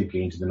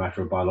simply into the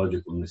matter of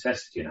biological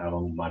necessity and how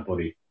long my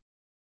body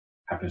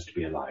happens to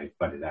be alive,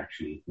 but it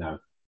actually now,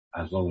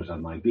 as long as I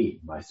have my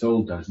being, my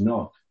soul does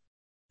not.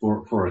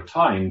 For a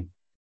time,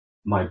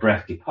 my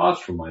breath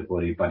departs from my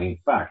body, but in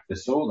fact, the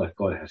soul that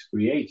God has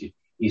created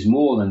is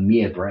more than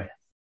mere breath.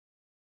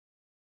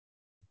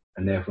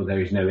 And therefore there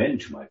is no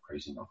end to my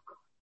praising of God.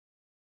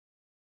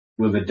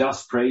 Will the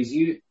dust praise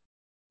you?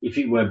 If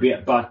it were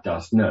but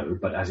dust, no,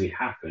 but as it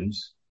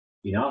happens,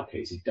 in our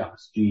case it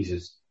does.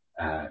 Jesus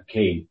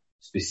came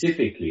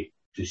specifically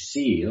to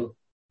seal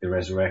the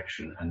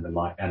resurrection and the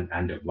life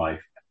and of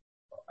life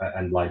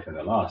and life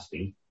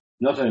everlasting,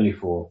 not only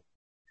for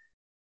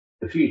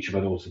the future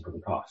but also for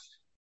the past.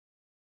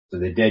 So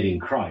the dead in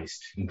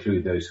Christ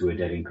include those who were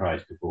dead in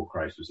Christ before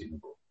Christ was even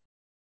born.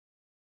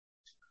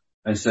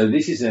 And so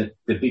this is the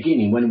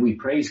beginning. When we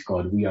praise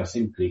God, we are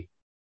simply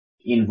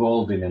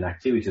involved in an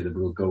activity that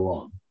will go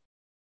on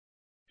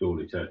to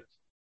all eternity.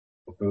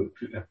 For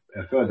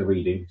a further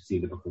reading, see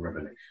the book of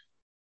Revelation,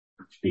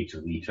 which speaks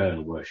of the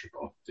eternal worship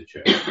of the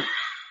church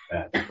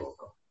before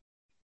God.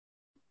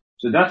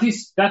 So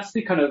that's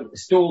the kind of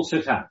stall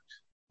set out.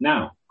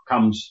 Now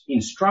comes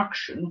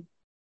instruction,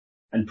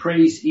 and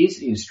praise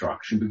is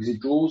instruction because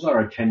it draws our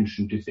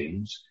attention to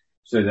things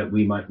so that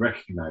we might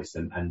recognize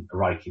them and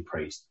rightly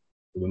praise them.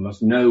 We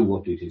must know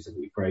what it is that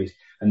we praise.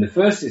 And the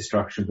first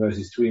instruction,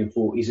 verses 3 and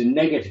 4, is a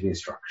negative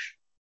instruction.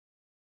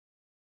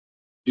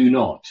 Do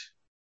not.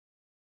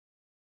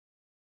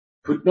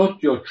 Put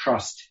not your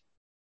trust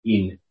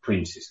in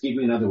princes. Give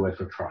me another word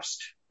for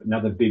trust.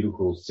 Another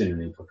biblical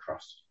synonym for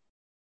trust.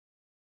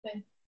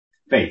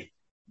 Faith.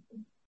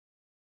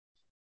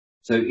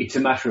 So it's a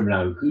matter of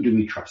now, who do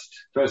we trust?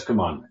 First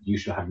commandment, you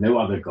shall have no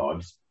other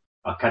gods.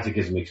 Our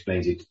catechism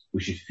explains it.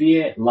 We should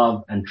fear,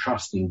 love, and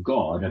trust in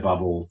God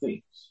above all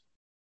things.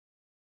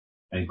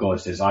 And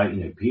God says,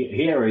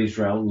 hear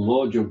Israel, the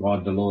Lord your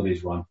God, the Lord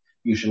is one.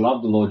 You shall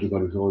love the Lord your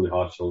God with all your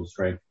heart, soul, and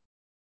strength.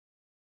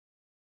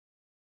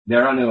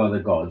 There are no other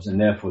gods, and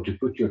therefore to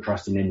put your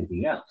trust in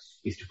anything else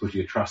is to put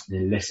your trust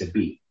in a lesser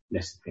being,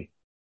 lesser thing.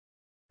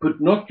 Put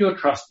not your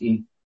trust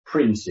in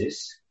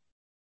princes,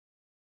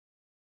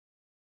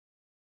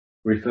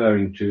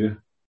 referring to?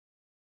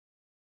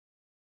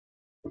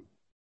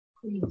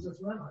 Queens as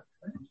well,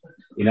 I think.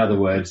 In other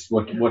words,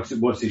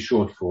 what's it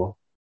short for?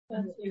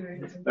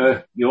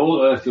 Earthly.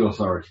 Your earthly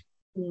authority.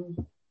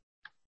 Mm.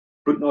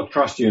 Put not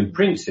trust you in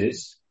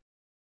princes,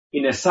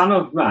 in a son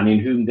of man in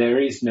whom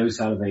there is no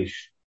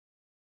salvation.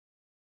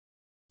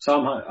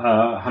 Psalm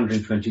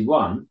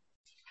 121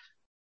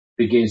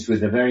 begins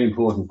with a very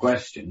important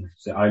question.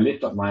 So I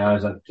lift up my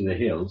eyes up to the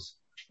hills.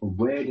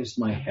 Where does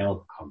my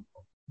help come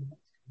from?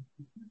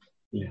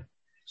 Yeah.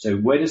 So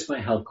where does my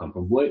help come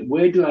from?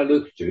 Where do I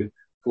look to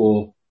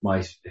for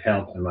my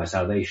help and my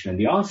salvation? And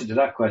the answer to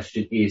that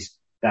question is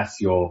that's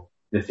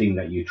the thing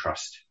that you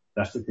trust.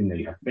 That's the thing that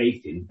you have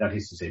faith in. That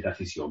is to say,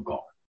 that is your God.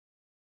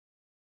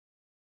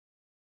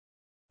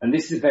 And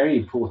this is a very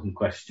important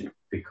question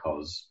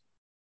because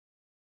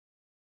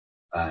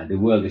the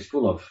world is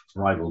full of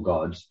rival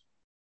gods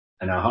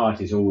and our heart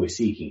is always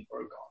seeking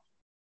for a God.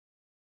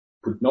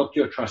 Put not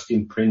your trust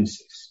in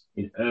princes,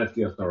 in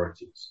earthly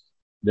authorities,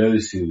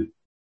 those who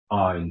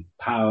are in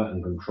power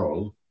and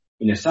control,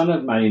 in a son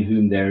of man in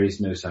whom there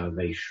is no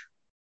salvation.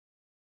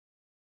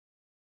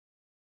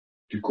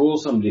 To call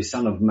somebody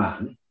son of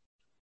man,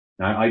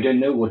 now I don't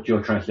know what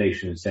your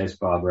translation says,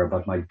 Barbara,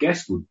 but my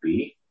guess would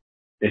be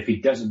that if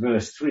it does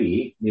verse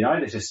 3, it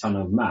either says son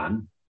of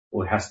man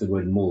or it has the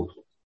word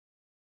mortal.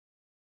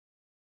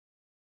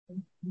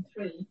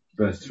 3.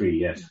 Verse 3,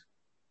 yes.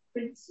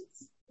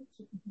 Princes.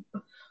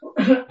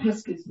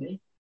 Excuse me.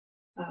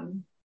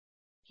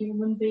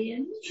 Human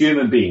beings.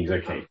 Human beings,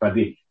 okay. But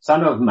the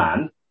son of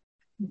man,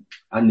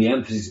 and the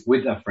emphasis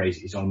with that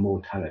phrase is on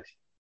mortality.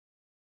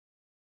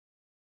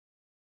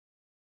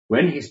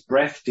 When his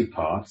breath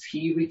departs,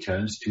 he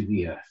returns to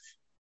the earth.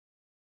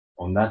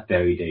 On that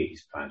very day,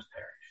 his plans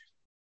perish.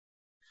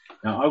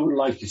 Now, I would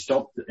like to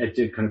stop,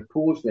 to kind of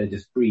pause there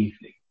just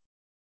briefly.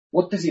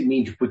 What does it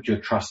mean to put your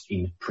trust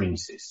in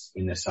princes,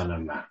 in the Son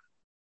of Man?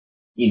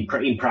 In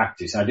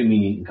practice, I don't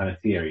mean in kind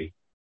of theory.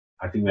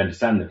 I think we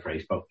understand the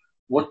phrase, but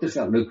what does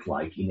that look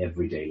like in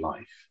everyday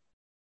life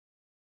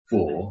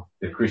for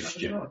the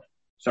Christian? Another God.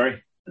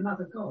 Sorry?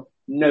 Another God.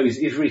 No,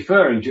 it's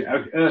referring to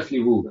earthly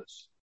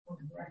rulers. Oh,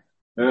 right.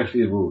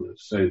 Earthly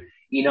rulers. So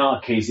in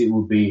our case, it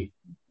would be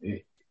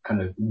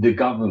kind of the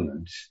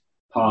government,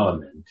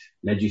 parliament,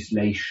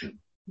 legislation,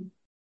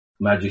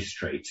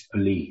 magistrates,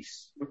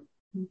 police.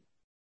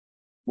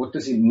 What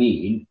does it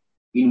mean?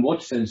 In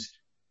what sense?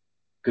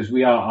 Because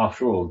we are,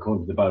 after all,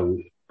 according to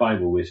the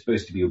Bible, we're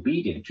supposed to be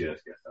obedient to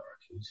earthly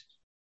authorities.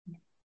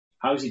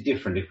 How is it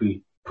different if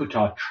we put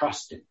our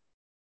trust in?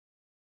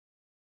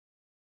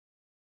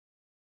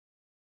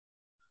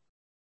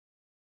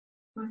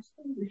 I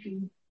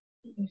suppose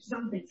if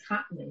something's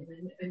happening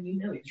and you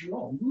know it's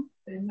wrong,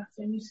 then that's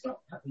when you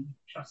stop having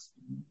trust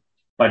in them.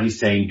 But he's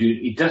saying,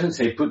 it doesn't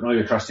say put not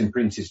your trust in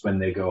princes when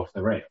they go off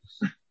the rails.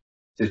 It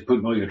says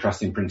put not your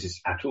trust in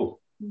princes at all.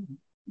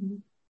 Mm-hmm.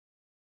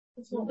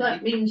 Well,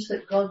 that means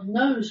that God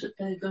knows that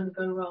they're going to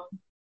go wrong.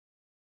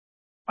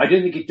 I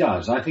don't think it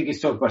does. I think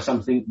it's talking about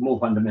something more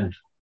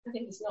fundamental. I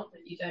think it's not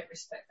that you don't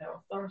respect their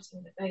authority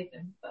and obey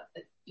them, but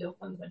that your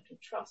fundamental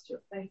trust,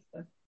 your faith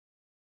for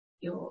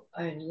your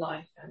own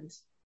life and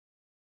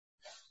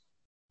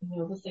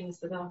all the things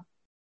that are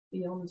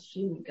beyond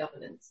human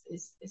governance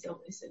is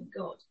obvious in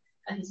God.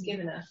 And he's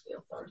given us the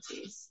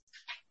authorities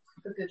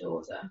for good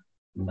order,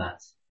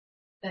 but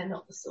they're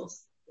not the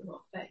source of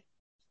our faith.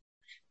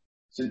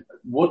 So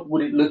what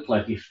would it look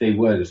like if they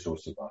were the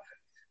source of our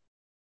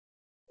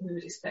faith? We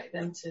would expect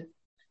them to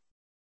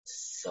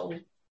solve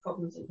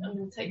problems. I'm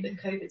going to take the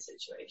COVID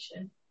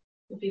situation.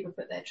 When people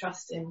put their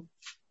trust in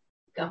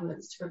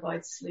governments to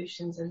provide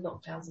solutions and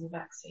lockdowns and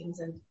vaccines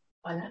and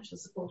financial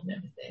support and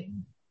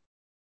everything.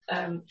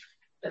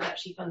 But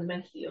actually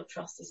fundamentally your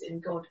trust is in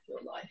God for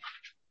your life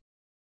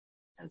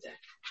and death.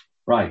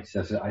 Right.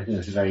 So I think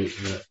that's a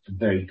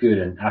very good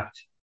and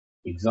apt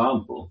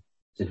example.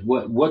 That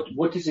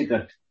what is it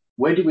that,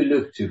 where do we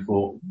look to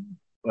for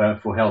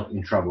help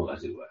in trouble,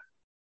 as it were?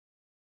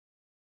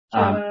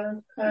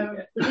 Our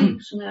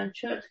beliefs in our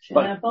church, in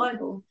our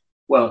Bible.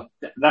 Well,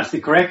 that's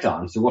the correct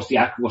answer. What's the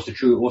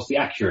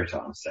accurate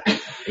answer?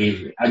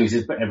 It's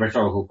a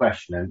rhetorical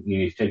question, and you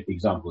need to take the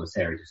example that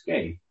Sarah just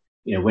gave.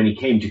 When it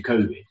came to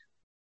COVID,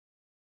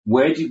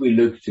 where did we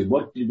look to?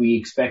 What did we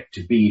expect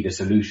to be the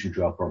solution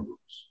to our problems?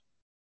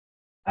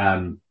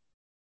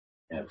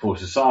 For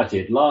society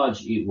at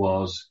large, it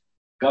was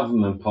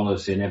government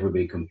policy and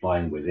everybody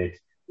complying with it.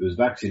 It was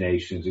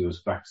vaccinations, it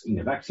was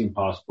vaccine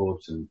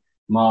passports and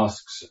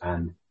masks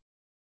and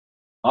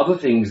other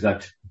things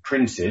that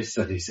princes,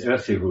 that is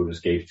earthly rulers,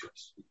 gave to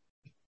us.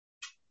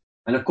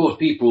 And of course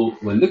people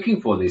were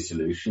looking for these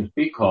solutions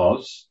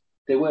because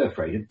they were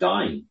afraid of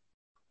dying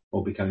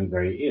or becoming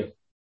very ill.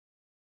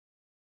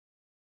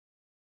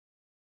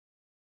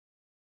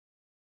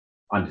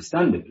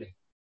 Understandably.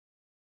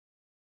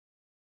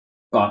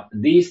 But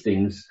these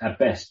things at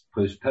best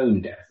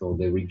postpone death, or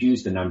they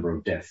reduce the number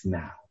of deaths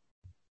now.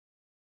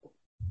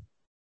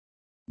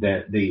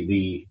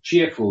 The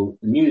cheerful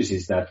news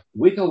is that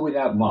with or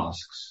without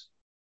masks,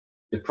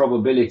 the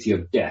probability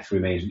of death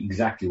remains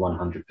exactly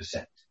 100%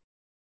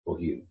 for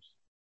humans.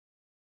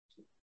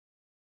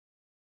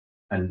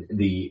 And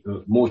the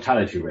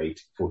mortality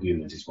rate for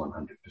humans is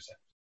 100%.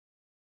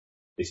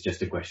 It's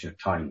just a question of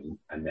timing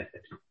and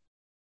method.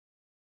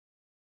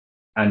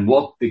 And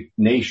what the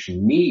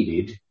nation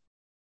needed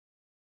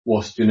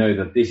was to know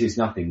that this is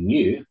nothing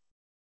new.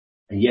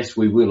 And yes,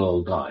 we will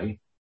all die.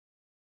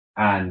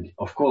 And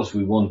of course,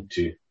 we want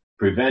to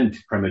prevent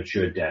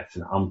premature deaths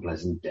and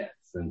unpleasant deaths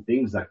and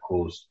things that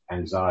cause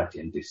anxiety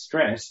and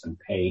distress and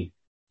pain.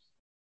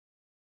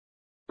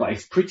 But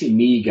it's pretty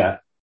meager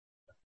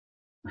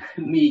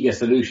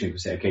solution to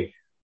say, okay,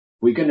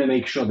 we're going to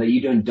make sure that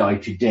you don't die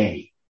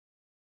today.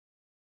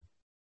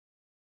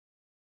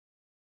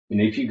 You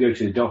know, if you go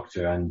to the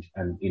doctor and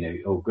you know,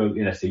 or go,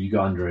 let's say you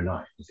go under a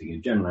knife, you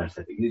think general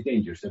anesthetic is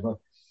dangerous. So,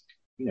 well,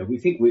 you know,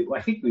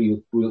 I think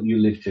you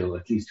live till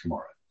at least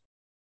tomorrow.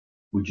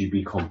 Would you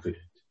be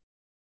confident?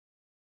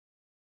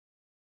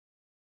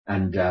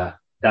 And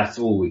that's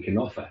all we can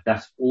offer.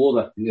 That's all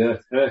that the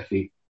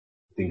earthly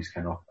things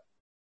can offer.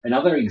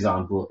 Another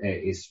example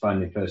is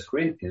found in 1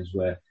 Corinthians,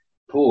 where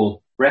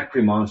Paul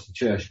reprimands the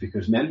church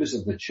because members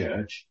of the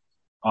church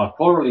are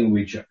quarreling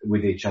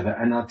with each other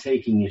and are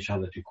taking each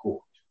other to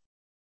court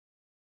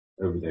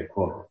over their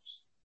quarrels.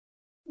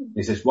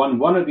 He says,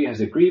 one of you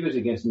has a grievance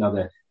against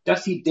another.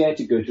 Does he dare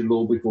to go to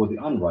law before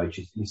the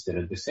unrighteous instead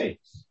of the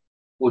saints?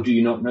 Or do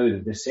you not know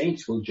that the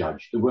saints will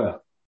judge the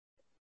world?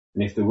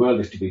 And if the world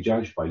is to be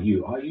judged by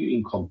you, are you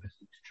incompetent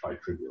to try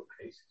trivial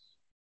cases?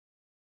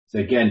 So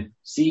again,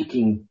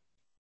 seeking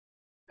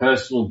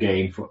personal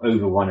gain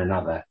over one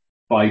another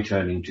by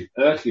turning to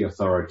earthly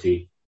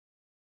authority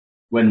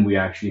when we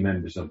are actually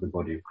members of the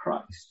body of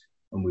Christ,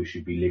 and we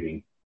should be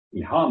living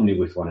in harmony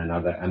with one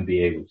another and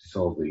be able to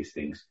solve these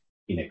things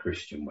in a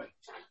Christian way.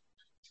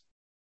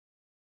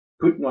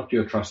 Put not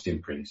your trust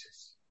in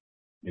princes,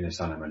 in a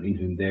son of man, in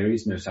whom there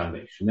is no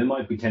salvation. There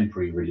might be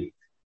temporary relief.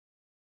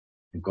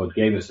 And God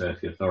gave us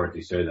earthly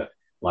authority so that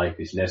life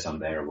is less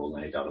unbearable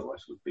than it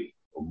otherwise would be,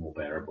 or more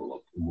bearable,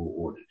 or more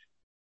ordered.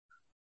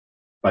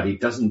 But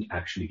it doesn't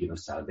actually give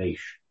us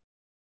salvation.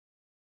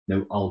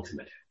 No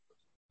ultimate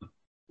help.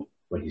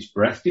 When his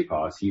breath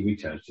departs, he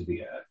returns to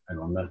the earth, and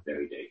on that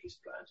very day his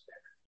plans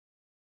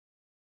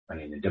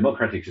vary. And in a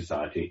democratic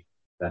society,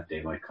 that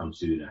day might come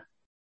sooner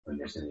when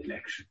there's an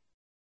election.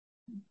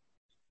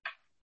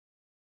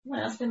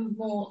 Well, that's a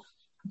more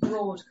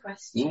broad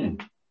question.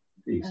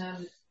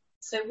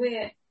 So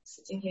we're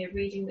sitting here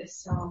reading this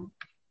psalm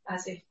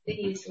as if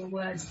these were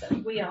words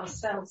that we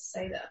ourselves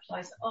say that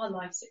apply to our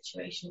life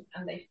situation,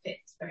 and they fit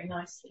very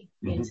nicely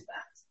into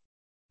that.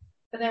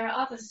 But there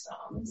are other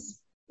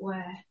psalms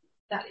where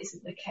that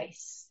isn't the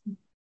case,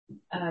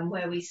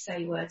 where we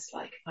say words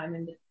like, I'm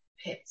in the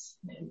pit,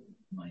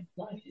 my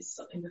life is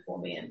something before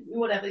me, and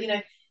whatever,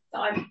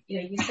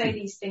 you say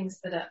these things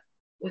that are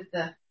with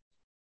the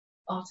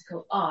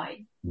article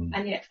I,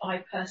 and yet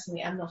I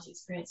personally am not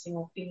experiencing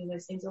or feeling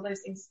those things, or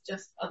those things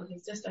other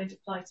things just don't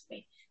apply to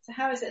me. So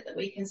how is it that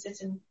we can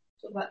sit and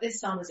talk about this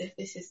psalm as if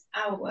this is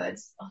our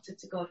words uttered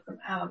to God from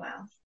our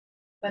mouth,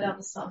 but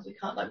other psalms we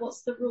can't? Like,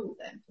 what's the rule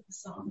then for the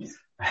psalms?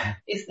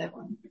 Is there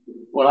one?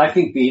 Well, I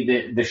think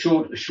the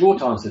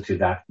short answer to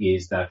that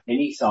is that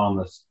any psalm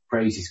that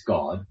praises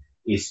God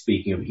is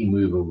speaking of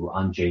immovable,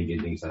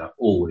 unchanging things that are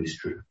always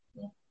true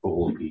for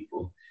all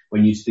people.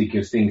 When you speak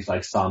of things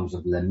like psalms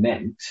of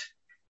lament,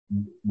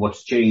 what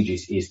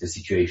changes is the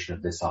situation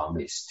of the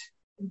psalmist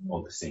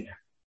or the singer.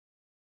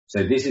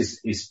 So this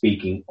is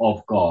speaking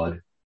of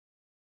God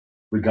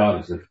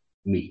regardless of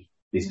me.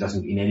 This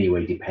doesn't in any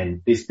way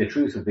depend, the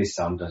truth of this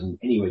psalm doesn't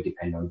in any way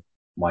depend on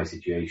my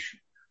situation,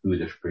 who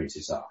the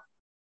princes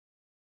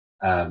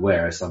are.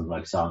 Whereas something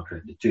like Psalm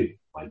 22,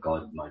 my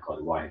God,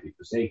 why have you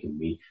forsaken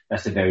me?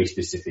 That's a very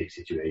specific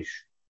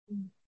situation.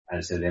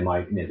 And so there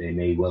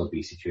may well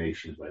be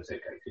situations where it's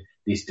okay,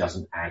 this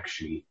doesn't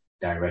actually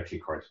directly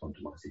correspond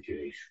to my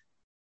situation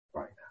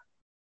right now.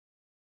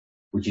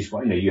 Which is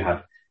why, you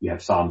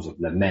have psalms of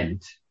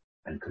lament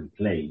and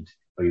complaint,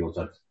 but you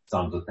also have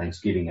psalms of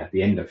thanksgiving at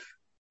the end of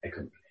a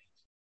complaint.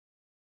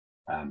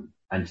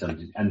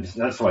 And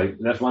that's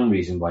one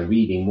reason why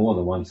reading more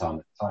than one psalm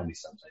at a time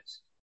is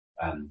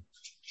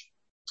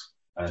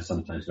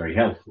sometimes very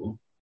helpful,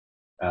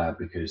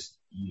 because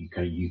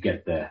you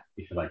get the,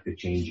 if you like, the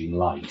changing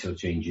light or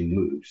changing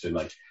mood. So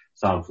like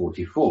Psalm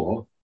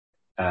 44,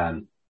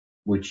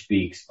 which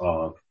speaks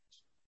of,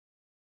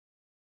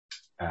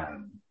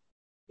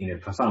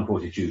 for Psalm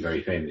 42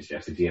 very famously,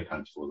 as the deer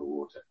pants for the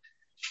water,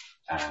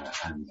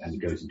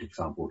 and goes into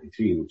Psalm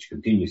 43, which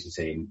continues the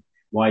same.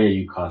 Why are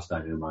you cast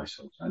down in my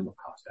soul? I'm not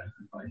cast down,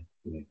 I'm fine.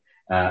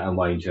 And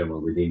why in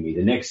turmoil within me?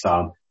 The next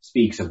psalm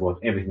speaks of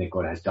everything that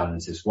God has done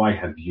and says, why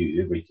have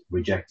you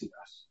rejected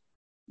us,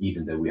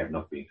 even though we have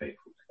not been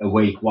faithful?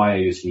 Awake, why are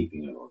you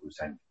sleeping, O Lord, who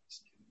sang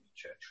this in the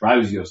church?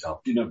 Rouse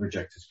yourself, do not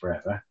reject us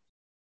forever.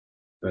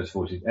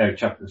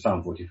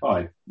 Psalm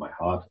 45, my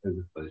heart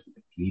overflows with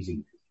a pleasing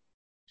thing.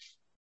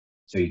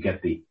 So you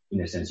get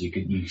in a sense,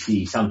 you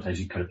see sometimes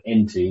you kind of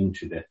enter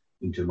into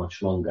a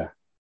much longer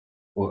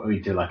or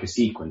into like a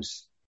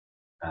sequence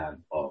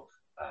of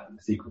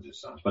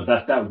psalms. But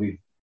that would be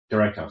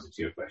direct answer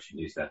to your question,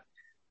 is that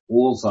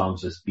all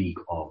psalms that speak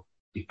of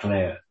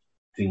declare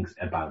things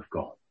about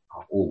God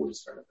are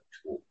always relevant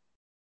to all.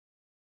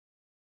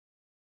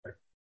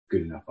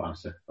 Good enough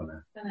answer for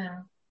now.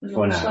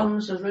 For now.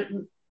 Psalms are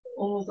written,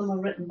 all of them are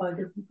written by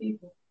different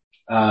people.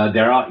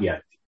 There are,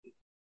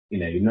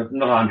 not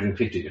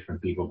 150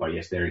 different people, but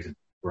yes, there is a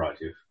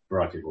variety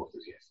of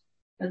authors, yes.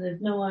 And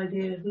they've no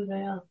idea who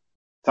they are.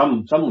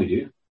 Some we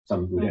do,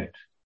 some we don't.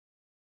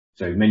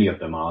 So many of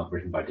them are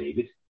written by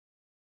David.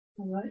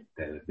 All right.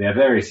 There are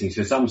various things.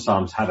 So some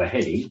psalms have a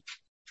heading.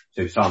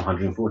 So Psalm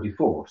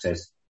 144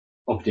 says,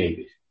 of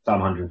David. Psalm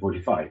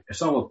 145, a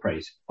song of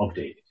praise of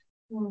David.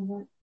 All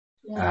right.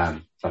 Yeah.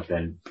 But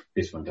then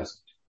this one doesn't.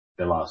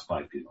 The last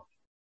 5 do not.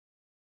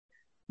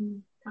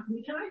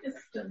 Can I just,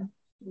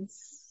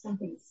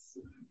 something's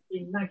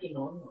been nagging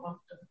on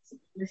after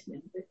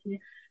listening a bit here,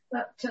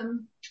 but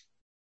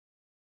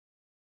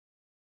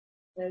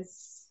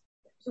it's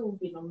all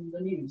been on the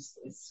news,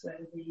 where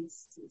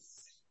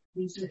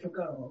these little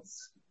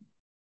girls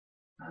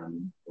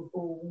were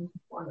born,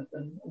 one of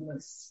them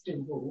almost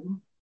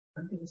stillborn,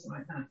 and things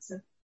like that. So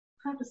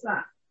how does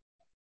that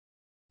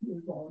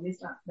move on? Is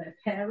that their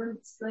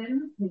parents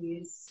then,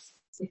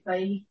 if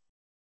they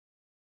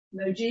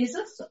know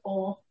Jesus,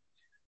 or?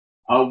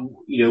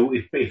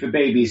 If a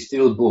baby is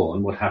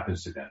stillborn, what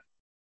happens to them?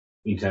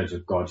 In terms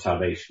of God's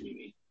salvation, you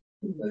mean?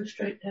 Go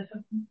straight to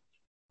heaven.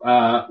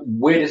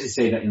 Where does it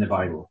say that in the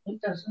Bible?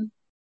 It doesn't.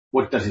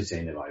 What does it say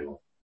in the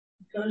Bible?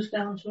 It goes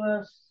down to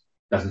earth.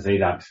 Doesn't say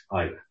that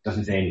either.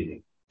 Doesn't say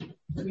anything.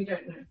 We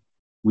don't know.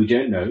 We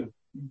don't know.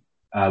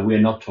 We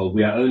are not told.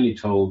 We are only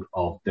told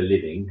of the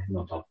living,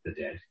 not of the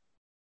dead.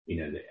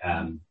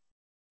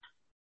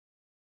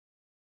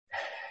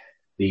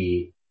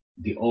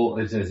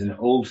 There's an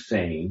old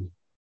saying,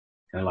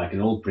 kind of like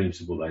an old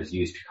principle that is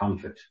used to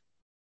comfort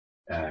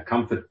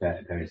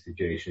parent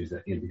situations,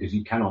 that because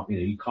you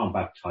can't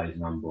baptize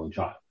an unborn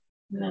child.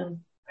 No.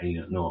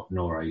 And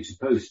nor are you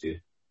supposed to.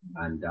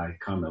 And I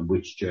can't remember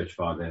which church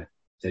father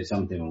said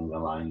something along the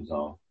lines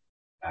of,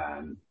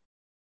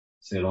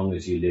 so long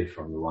as you live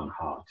from the one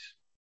heart,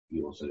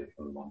 you also live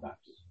from the one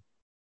baptism.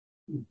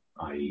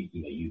 I.e.,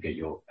 you get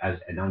as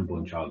an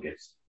unborn child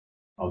gets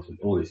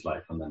ultimately all its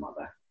life from their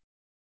mother,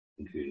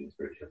 including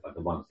spiritual, but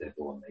the once they're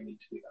born, they need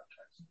to be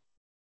baptized.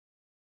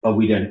 But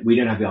we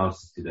don't have the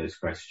answers to those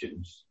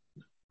questions.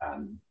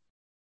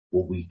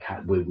 What we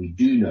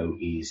do know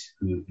is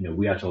who,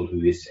 we are told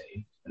who is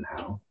saved and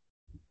how.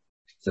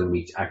 So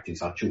we act in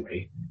such a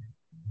way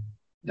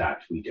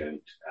that we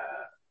don't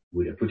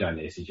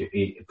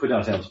put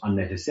ourselves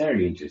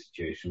unnecessarily into a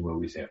situation where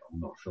we say, I'm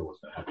not sure what's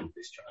going to happen with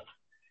this child.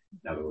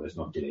 In other words,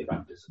 not delay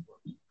baptism.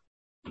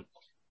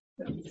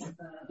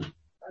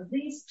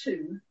 These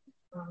two,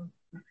 I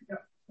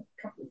forgot a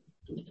couple of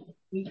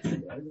weeks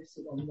ago, this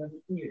was on the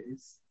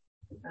news,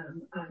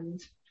 and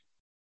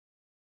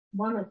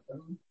one of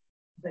them,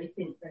 they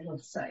think they are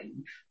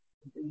saved,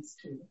 these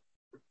two,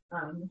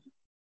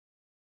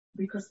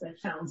 because they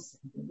found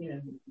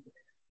something,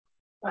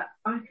 But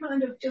I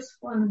kind of just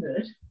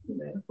wondered,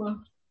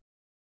 well,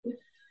 if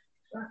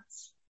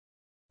that's,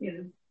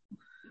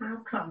 how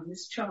come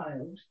this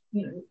child,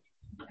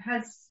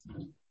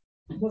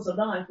 was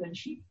alive when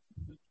she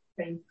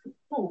came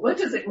forward,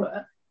 as it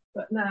were,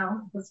 but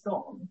now has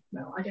gone.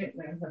 Now, I don't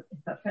know if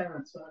her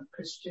parents weren't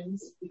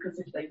Christians, because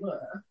if they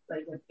were,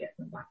 they would get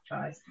them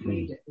baptized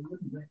immediately,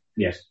 wouldn't they?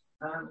 Yes.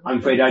 I'm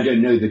afraid I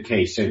don't know the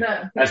case. So,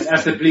 no.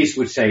 as the police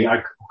would say,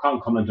 I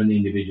can't comment on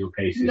individual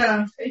cases.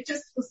 No, it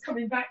just was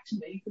coming back to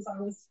me because I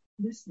was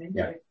listening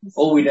to it.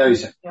 All we know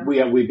is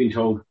we've been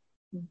told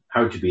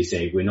how to be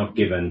saved. We're not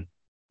given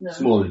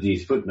small of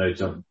these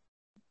footnotes of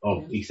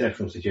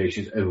exceptional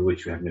situations over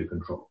which we have no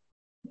control.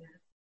 Yeah.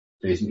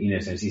 So in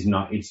a sense,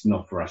 it's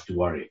not for us to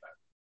worry about.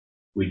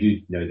 We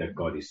do know that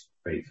God is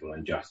faithful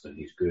and just, and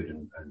He's good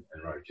and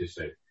righteous.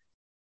 So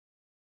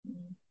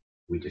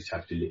we just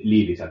have to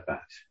leave it at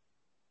that.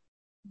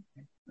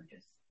 Okay.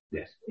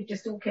 Yes. It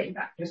just all came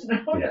back just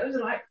now. Yeah. It was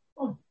like,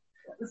 what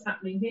was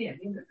happening here?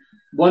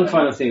 One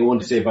final thing I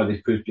want to say about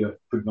this,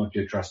 put not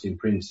your trust in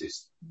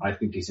princes. I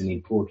think it's an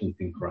important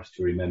thing for us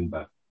to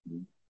remember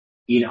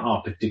in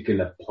our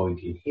particular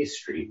point in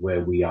history, where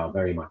we are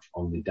very much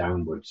on the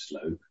downward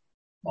slope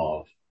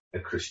of a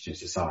Christian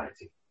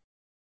society.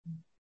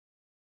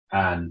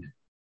 And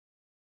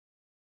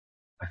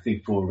I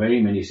think for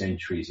very many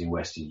centuries in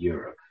Western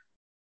Europe,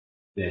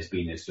 there's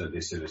been this sort of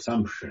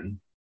assumption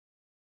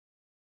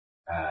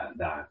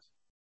that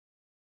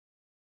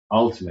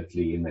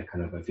ultimately, in the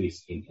kind of, at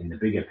least in the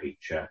bigger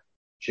picture,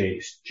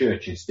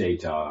 church and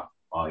state are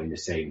in the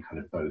same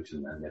kind of boat,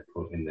 and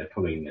they're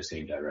pulling in the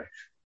same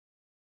direction.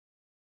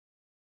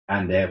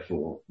 And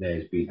therefore,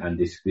 there's been, and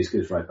this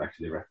goes right back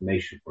to the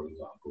Reformation, for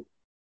example.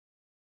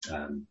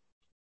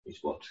 Is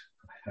what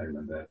I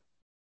remember.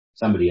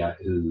 Somebody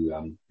who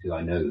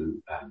I know,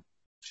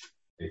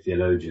 a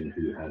theologian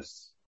who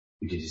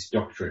did his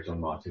doctorate on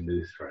Martin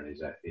Luther, and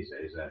is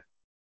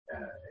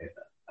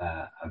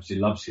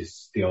absolutely loves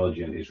his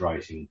theology and his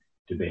writing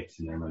to bits.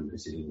 And I remember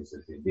sitting and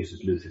saying, this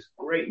was Luther's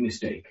great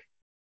mistake.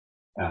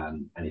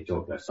 And he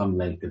talked at some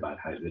length about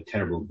how the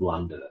terrible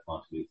blunder that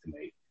Martin Luther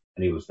made.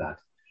 And it was that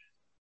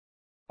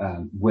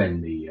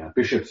when the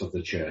bishops of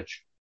the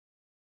church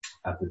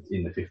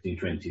in the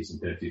 1520s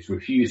and 30s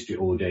refused to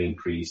ordain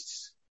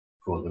priests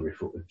for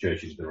the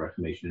churches of the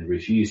Reformation and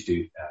refused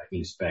to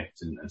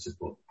inspect and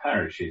support the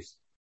parishes,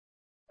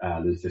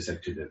 Luther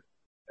said to the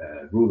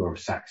ruler of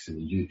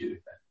Saxony, you do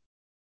that.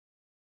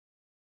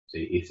 So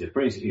if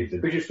the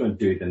bishops don't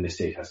do it, then the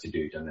state has to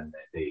do it, and then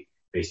they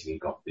basically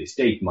got the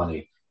state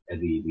money,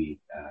 and the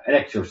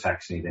elector of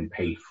Saxony then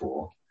paid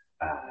for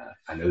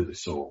and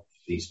oversaw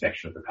the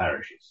inspection of the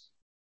parishes.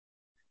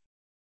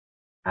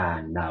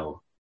 And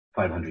now,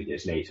 500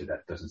 years later,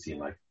 that doesn't seem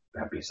like to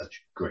have been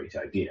such a great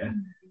idea,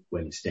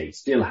 when the state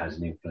still has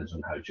an influence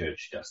on how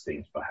church does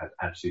things, but has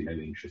absolutely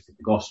no interest in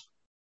the gospel.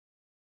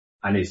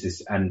 And it's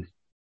this, and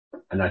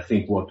I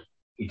think what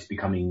it's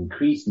becoming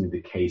increasingly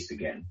the case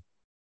again,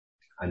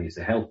 and it's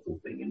a helpful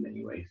thing in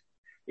many ways,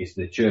 is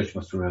the church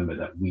must remember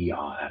that we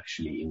are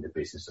actually in the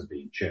business of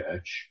being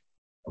church,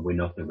 and we're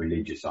not the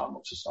religious arm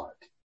of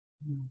society.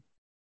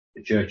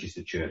 The church is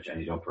the church,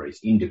 and it operates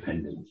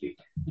independently.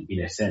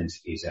 In a sense,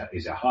 is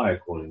a higher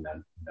calling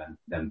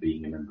than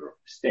being a member of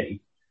the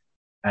state.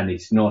 And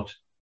it's not,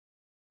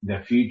 the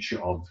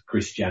future of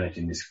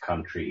Christianity in this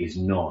country is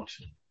not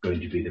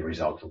going to be the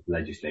result of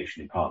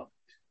legislation in Parliament,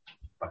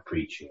 but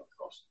preaching of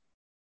the gospel.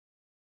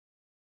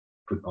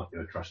 Put not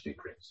your trust in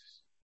princes.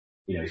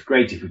 You know, it's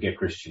great if we get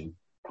Christian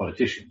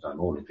politicians. I'm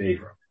all in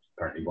favour of it.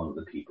 Apparently, one of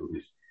the people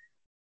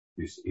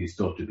who's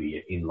thought to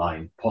be in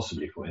line for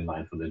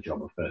the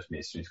job of First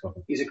Minister in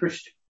Scotland is a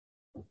Christian.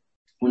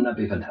 Wouldn't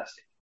that be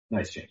fantastic?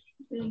 Nice change.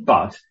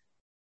 But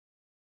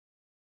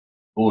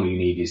all you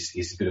need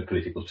is a bit of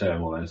political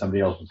turmoil, and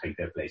somebody else will take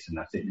their place, and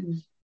that's it.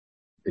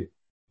 The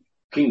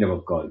kingdom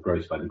of God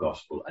grows by the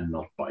gospel and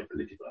not by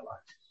political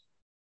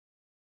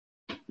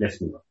alliances.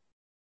 Let's move on.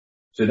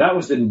 So that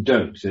was the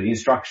don't. So the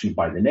instruction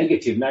by the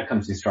negative. Now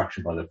comes the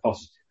instruction by the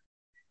positive.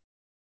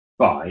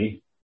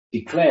 By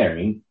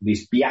declaring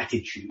these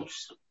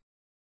beatitudes,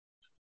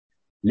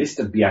 list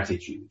of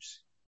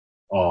beatitudes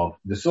of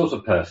the sort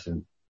of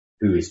person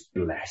who is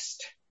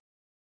blessed.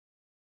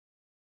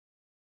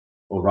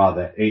 Or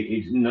rather,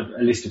 it's not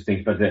a list of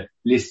things, but the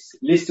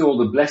list all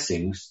the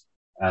blessings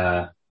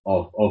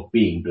of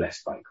being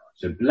blessed by God.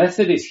 So blessed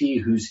is he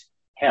whose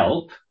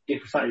help,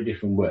 slightly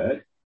different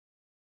word,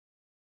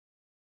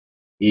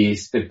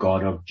 is the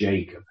God of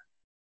Jacob.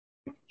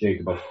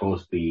 Jacob, of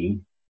course,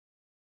 being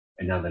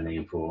another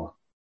name for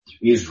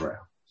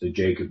Israel. So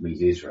Jacob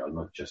means Israel,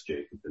 not just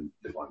Jacob,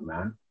 the one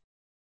man,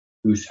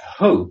 whose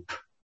hope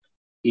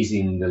is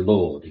in the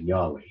Lord, in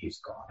Yahweh,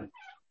 his God.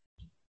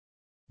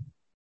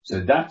 So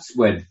that's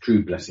where the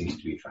true blessing is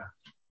to be found.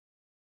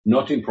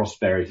 Not in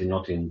prosperity,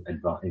 not in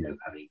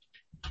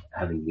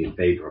having the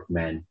favor of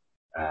men,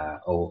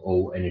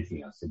 or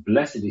anything else. So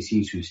blessed is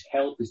he whose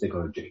help is the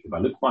God of Jacob. I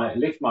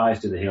lift my eyes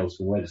to the hills,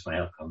 from where does my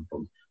help come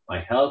from? My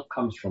help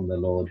comes from the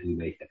Lord who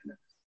made heaven and earth.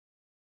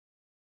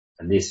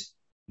 And this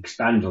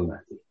expands on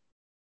that.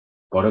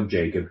 God of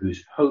Jacob,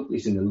 whose hope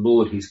is in the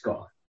Lord his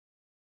God.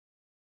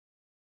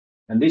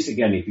 And this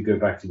again, if you go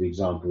back to the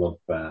example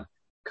of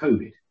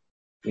COVID,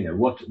 you know,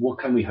 what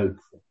can we hope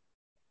for?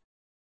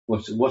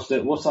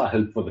 What's our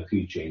hope for the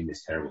future in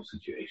this terrible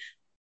situation?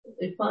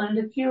 They find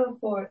a cure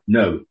for it.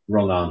 No,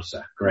 wrong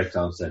answer. Correct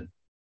answer.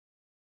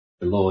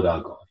 The Lord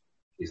our God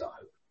is our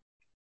hope.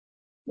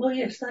 Well,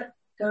 yes, that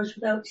goes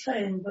without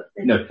saying, but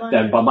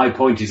but my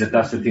point is that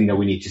that's the thing that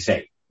we need to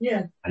say.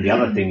 Yeah. And the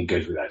other thing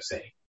goes without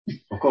saying.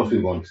 Of course,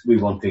 we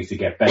want things to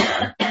get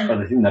better, but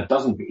the thing that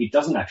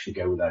doesn't actually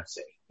go without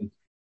saying. You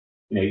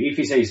know, if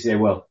you say,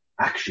 well,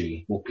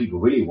 actually, what people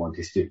really want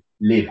is to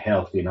live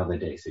healthy another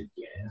day. So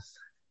yes.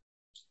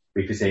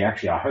 But if you say,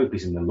 actually, our hope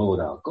is in the Lord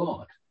our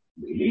God,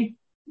 really?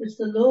 It's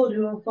the Lord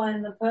who will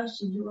find the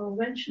person who will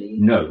eventually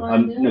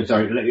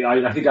sorry.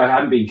 I think I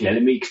haven't been clear.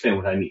 Let me explain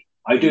what I mean.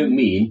 I don't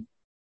mean,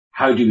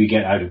 how do we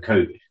get out of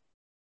COVID?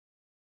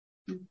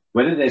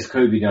 Whether there's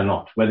COVID or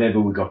not, whether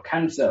we got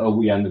cancer or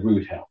we are in the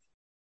root health,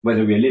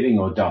 whether we are living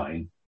or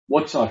dying,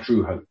 what's our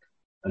true hope?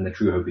 And the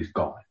true hope is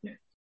God. Yeah.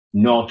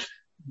 Not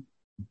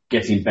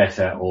getting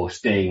better or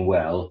staying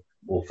well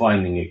or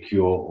finding a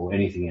cure or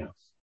anything else.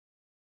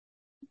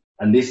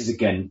 And this is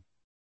again,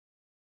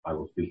 I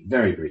will be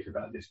very brief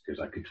about this because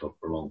I could talk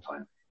for a long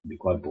time. It'd be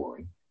quite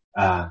boring.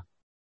 I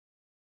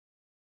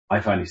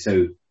find it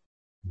so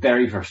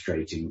very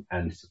frustrating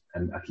and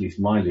at least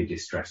mildly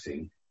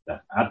distressing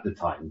that at the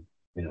time,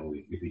 you know,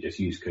 if we just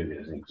use COVID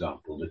as an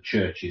example, the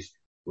churches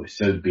were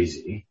so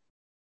busy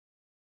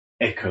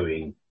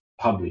echoing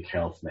public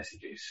health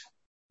messages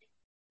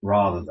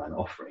rather than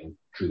offering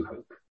true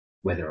hope,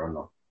 whether or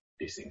not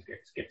this thing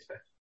gets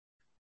better.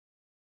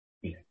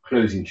 You know,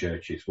 closing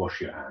churches,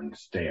 wash your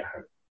hands, stay at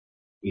home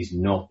is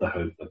not the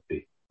hope that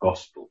the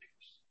gospel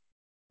gives.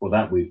 For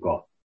that we've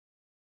got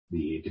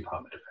the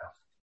Department of Health.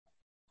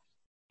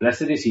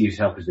 Blessed is he whose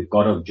help is the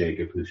God of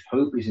Jacob, whose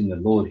hope is in the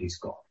Lord his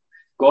God.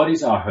 God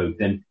is our hope,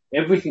 then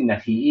everything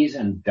that he is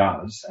and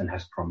does and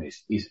has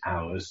promised is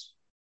ours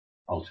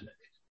ultimately.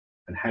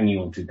 And hanging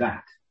on to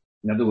that.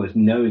 In other words,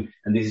 knowing,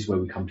 and this is where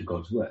we come to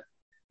God's word.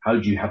 How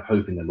do you have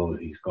hope in the Lord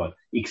who is God?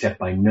 Except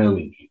by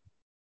knowing him.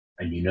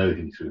 And you know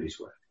him through his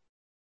word.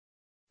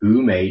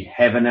 Who made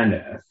heaven and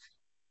earth,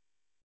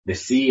 the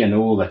sea and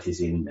all that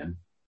is in them,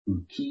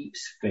 who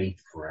keeps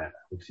faith forever.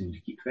 What does it mean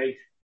to keep faith?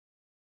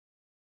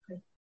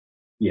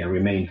 Yeah,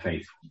 remain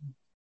faithful.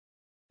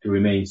 To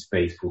remain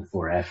faithful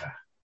forever.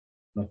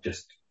 Not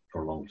just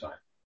for a long time.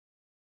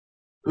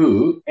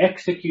 Who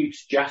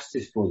executes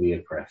justice for the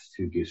oppressed,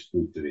 who gives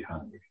food to the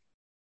hungry.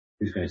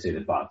 Who's going to say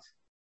the but?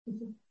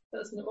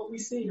 That's not what we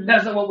see.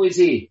 That's not what we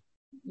see.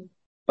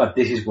 But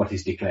this is what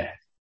is declared.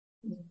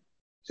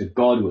 So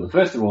God will,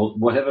 first of all,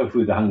 whatever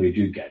food the hungry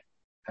do get,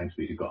 thanks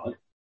be to God,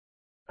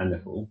 and the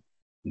full,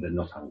 and they're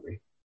not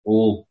hungry.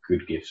 All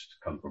good gifts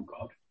come from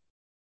God.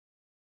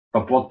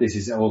 But what this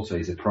is also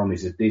is a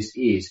promise that this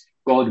is,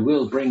 God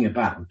will bring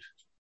about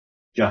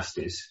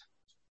justice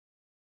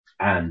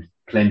and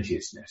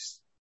plenteousness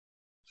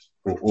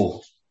for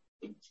all.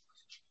 A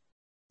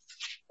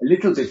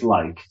little bit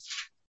like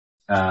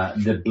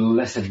the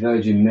Blessed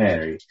Virgin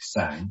Mary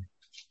sang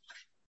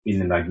in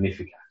the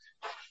Magnificat.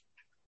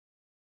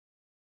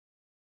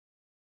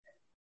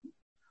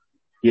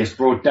 He has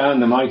brought down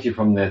the mighty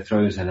from their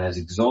thrones and has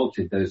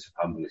exalted those of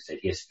humble estate.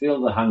 He has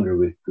filled the hungry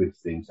with good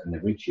things and the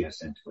rich he has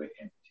sent away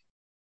empty.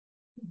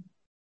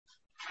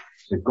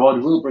 So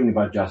God will bring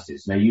about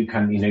justice. Now you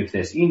can, if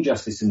there's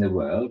injustice in the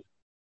world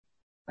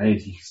and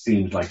it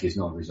seems like it's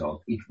not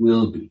resolved, it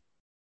will be.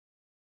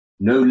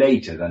 No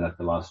later than at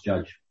the last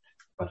judgment.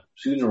 But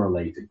sooner or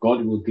later,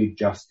 God will give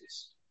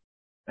justice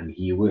and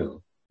he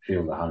will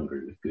fill the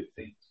hungry with good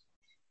things.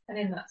 And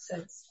in that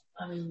sense,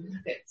 I mean,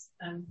 it's,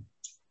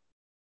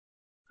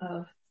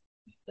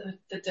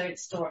 the don't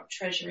store up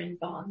treasure in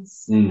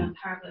barns and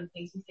parable and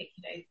things. We think,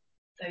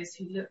 those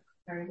who look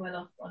very well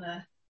off on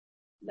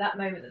that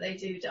moment that they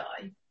do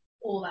die,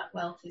 all that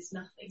wealth is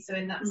nothing. So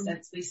in that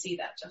sense, we see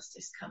that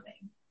justice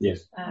coming.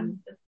 Yes.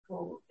 The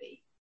poor will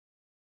be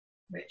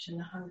rich and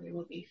the hungry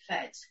will be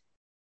fed.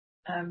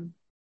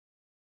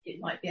 It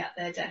might be at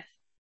their death,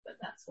 but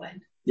that's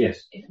when.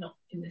 Yes. If not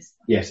in this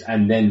time. Yes,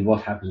 and then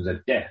what happens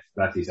at death,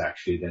 that is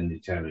actually then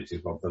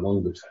determinative of the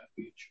longer term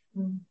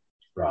future,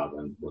 rather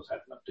than what's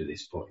happened up to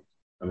this point.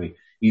 I mean,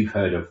 you've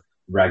heard of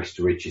rags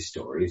to riches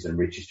stories and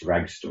riches to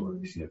rags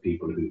stories,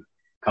 people who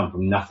come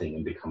from nothing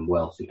and become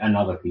wealthy, and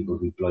other people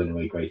who've blown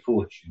away great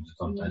fortunes,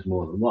 sometimes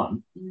more than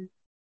one.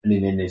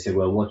 And then they say,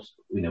 well,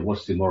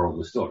 what's the moral of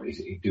the story?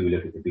 So you do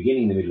look at the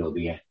beginning, the middle, or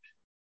the end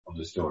of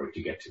the story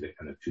to get to the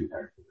kind of true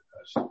character of the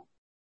person.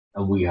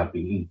 And we have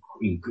been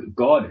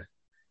God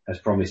has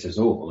promised us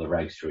all a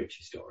rags to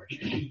riches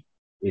story.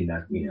 In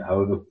that,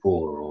 however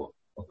poor or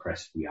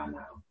oppressed we are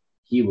now,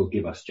 he will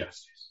give us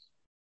justice.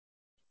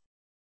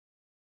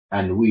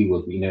 And we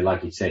will,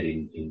 like it said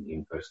in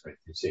 1 Corinthians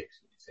 6, it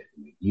said,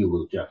 you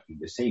will judge,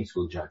 the saints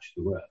will judge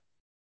the world.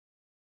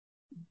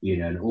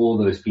 And all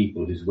those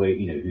people whose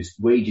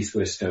wages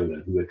were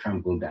stolen, who were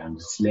trampled down,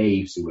 the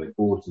slaves who were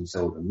bought and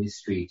sold and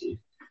mistreated,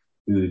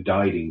 who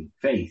died in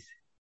faith,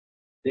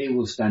 they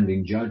will stand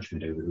in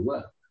judgment over the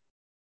world.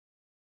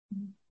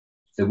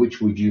 So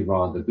which would you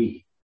rather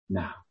be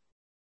now?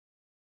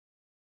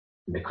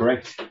 And the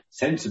correct,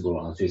 sensible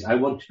answer is, I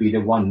want to be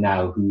the one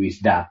now who is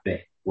that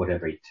bit,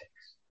 whatever it takes.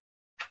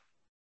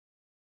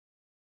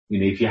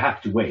 If you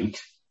have to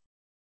wait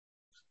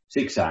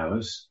 6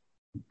 hours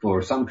for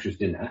a sumptuous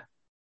dinner,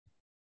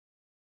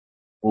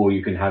 or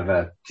you can have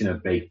a tin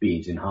of baked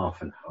beans in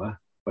half an hour,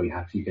 but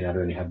you can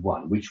only have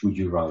one. Which would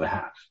you rather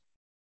have?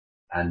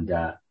 And,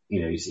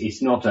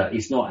 it's not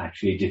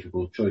actually a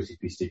difficult choice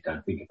if you sit down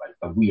and think about it,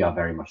 but we are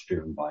very much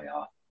driven by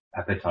our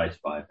appetites,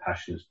 by our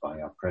passions,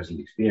 by our present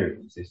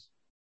experiences.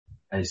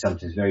 And it's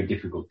sometimes very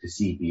difficult to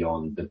see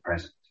beyond the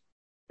present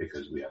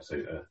because we are so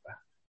earthbound.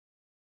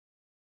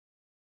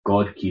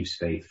 God keeps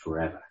faith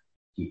forever.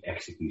 He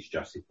executes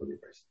justice for the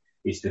oppressed.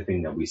 It's the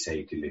thing that we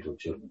say to little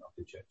children of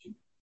the church.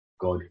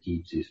 God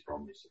keeps his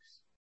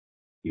promises.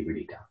 He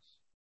really does.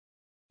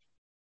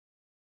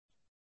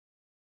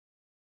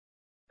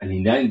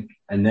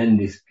 And then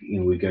this,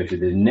 we go to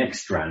the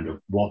next round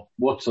of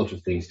what sort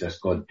of things does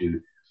God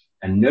do?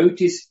 And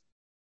notice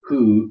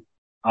who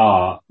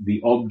are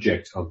the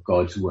object of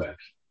God's work.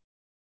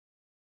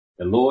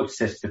 The Lord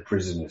sets the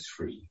prisoners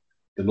free.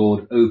 The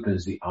Lord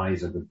opens the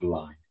eyes of the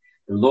blind.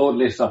 The Lord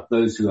lifts up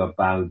those who are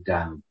bowed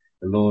down.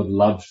 The Lord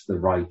loves the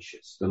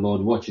righteous. The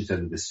Lord watches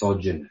over the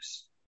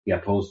sojourners. He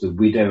upholds the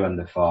widow and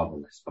the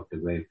fatherless, but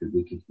the way of the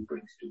wicked he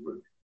brings to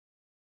ruin.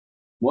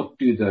 What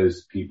do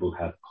those people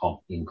have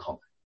in common?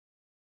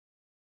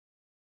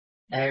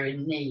 They're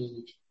in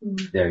need.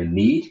 They're in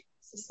need.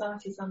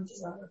 Society's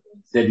undesirables.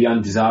 They're the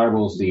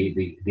undesirables,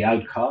 the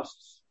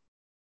outcasts.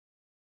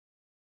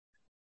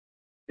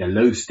 They're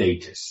low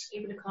status.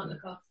 People who can't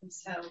look after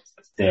themselves.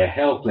 They're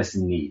helpless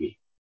and needy.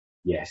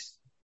 Yes.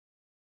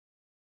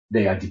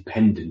 They are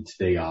dependent.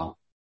 They are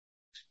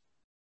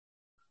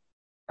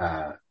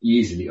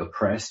easily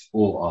oppressed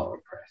or are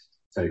oppressed.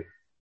 So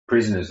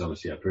prisoners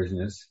obviously are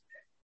prisoners.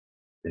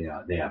 They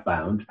are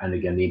bound. And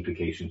again, the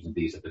implications of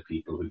these are the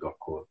people who got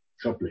caught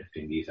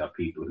shoplifting. These are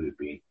people who've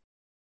been,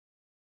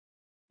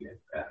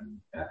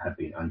 have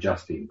been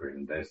unjustly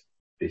imprisoned.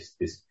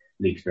 This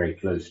links very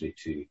closely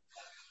to,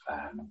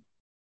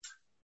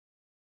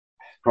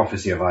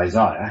 prophecy of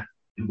Isaiah,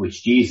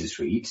 which Jesus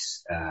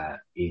reads,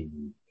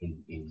 in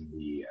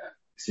the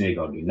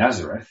synagogue in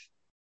Nazareth,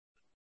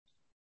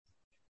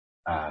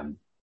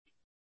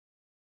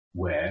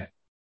 where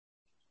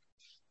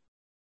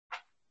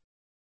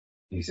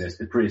he says,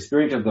 the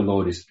Spirit of the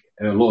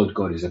Lord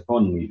God is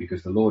upon me,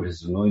 because the Lord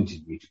has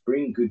anointed me to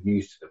bring good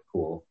news to the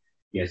poor.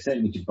 He has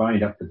sent me to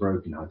bind up the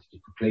brokenhearted, to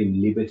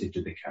proclaim liberty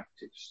to the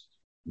captives,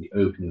 and the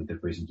opening of the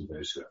prison to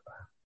those who are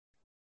bound.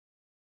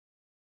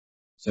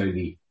 So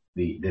the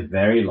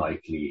very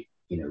likely,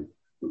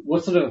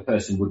 what sort of a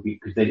person would be,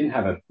 because they didn't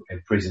have a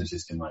prison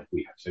system like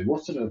we have, so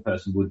what sort of a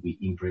person would be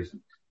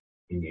imprisoned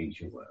in the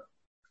ancient world?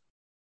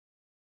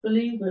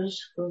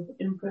 Believers were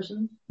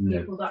imprisoned.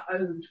 No. People that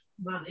owed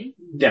money.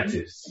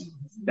 Debtors.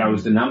 That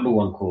was the number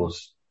one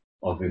cause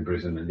of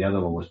imprisonment. The other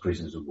one was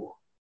prisoners of war.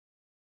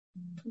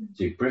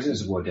 So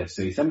prisoners of war deaths.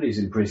 So if somebody's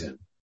in prison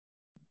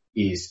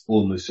is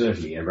almost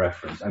certainly a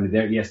reference. I mean,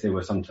 there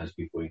were sometimes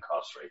people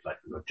incarcerated, like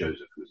we got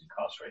Joseph who was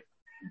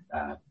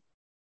incarcerated.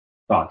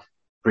 But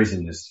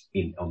prisoners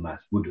en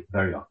masse would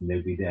very often,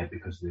 they'd be there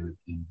because they were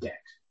in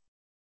debt.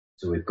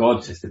 So if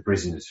God says the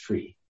prisoner's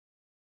free,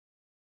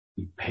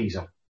 he pays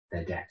off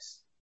their debts.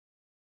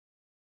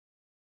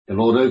 The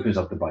Lord opens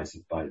up the eyes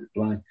by the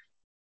blind.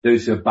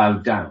 Those who are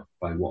bowed down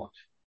by what?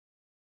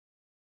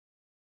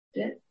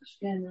 Debt,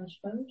 again, I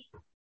suppose.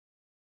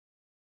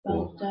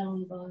 Bowed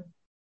down by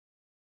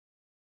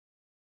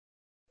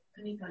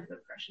any kind of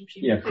oppression.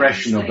 Yeah,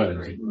 oppression or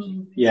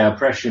burden. Yeah,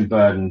 oppression,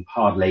 burden,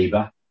 hard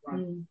labour,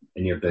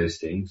 any of those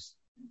things.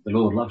 The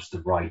Lord loves the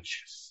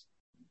righteous.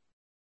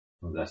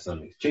 Well, that's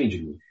only change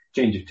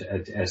it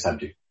to a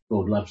subject.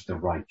 Lord loves the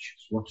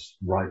righteous. What's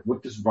right?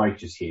 What does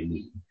righteous here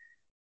mean?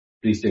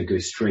 Please don't go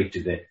straight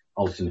to the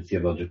ultimate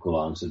theological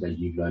answer that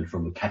you've learned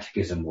from the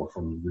catechism or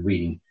from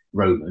reading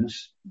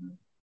Romans.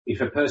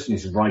 If a person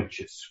is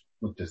righteous,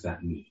 what does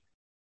that mean?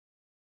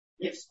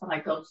 Lives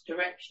by God's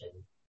direction.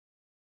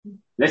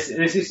 This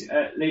is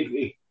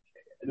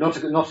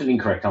not an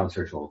incorrect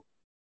answer at all,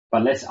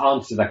 but let's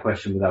answer that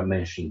question without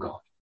mentioning God.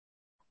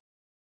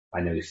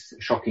 I know it's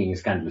a shocking and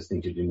scandalous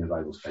thing to do in a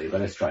Bible study,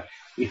 but let's try.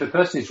 If a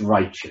person is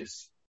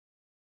righteous,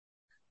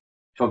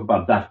 talk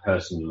about that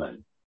person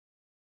alone.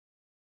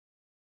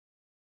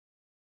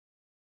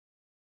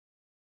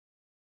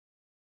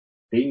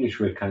 The English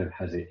word kind of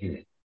has it in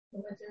it.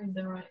 Well, they're doing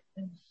the right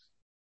thing.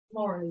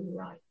 Morally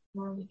right,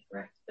 morally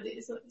correct. But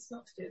it's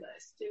not to do with that.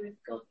 It's to do with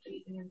God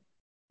pleasing and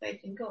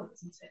faith in God,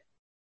 isn't it?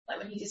 Like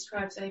when he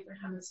describes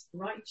Abraham as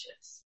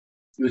righteous.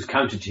 It was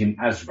counted to him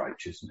as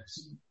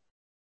righteousness.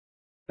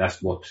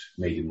 That's what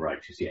made him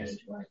righteous, yes.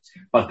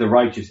 But the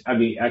righteous, I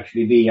mean,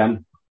 actually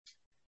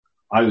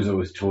I was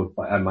always taught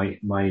by my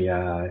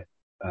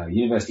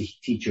university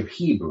teacher of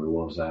Hebrew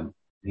was,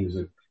 he was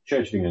a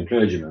Church of England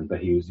clergyman, but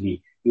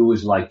he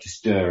always liked to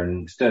stir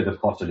the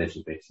pot a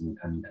little bit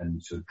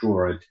and sort of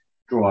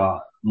draw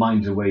our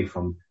minds away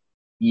from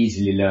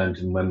easily learned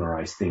and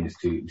memorized things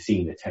to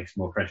seeing the text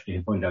more freshly.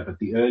 He pointed out that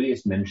the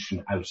earliest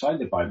mention outside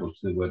the Bible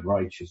to the word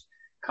righteous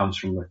comes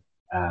from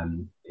a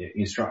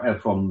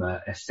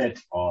set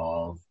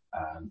of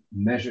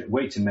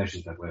weights and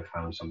measures that were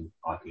found some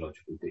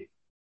archaeological dig.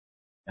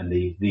 And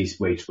these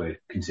weights were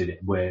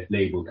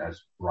labeled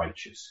as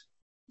righteous.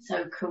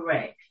 So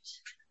correct.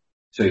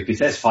 So if it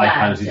says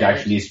 £5, it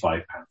actually is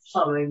 £5.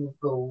 Following the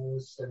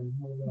rules and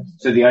all that.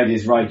 So the idea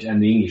is right,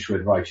 and the English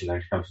word righteous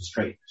actually comes from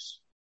straightness.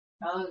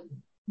 Oh.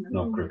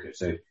 Not crooked.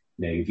 So,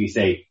 if you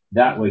say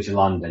that way to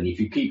London, if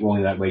you keep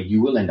walking that way,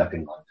 you will end up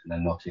in London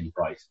and not in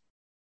Brighton.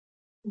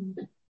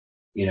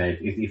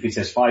 If it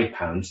says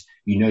 £5,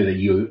 you know that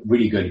you're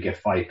really going to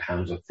get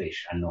 £5 of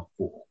fish and not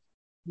 4.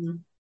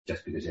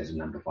 Just because there's a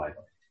number 5 on it.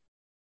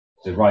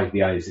 So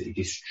the idea is that it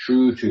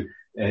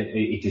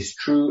is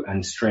true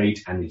and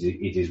straight, and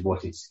it is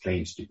what it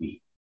claims to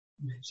be.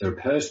 So a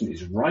person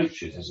is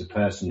righteous as a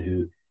person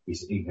who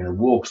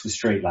walks the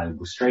straight line,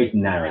 straight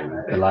and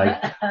narrow, if you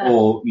like,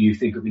 or you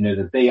think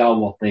that they are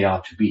what they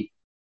are to be.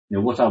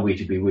 What are we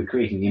to be? We're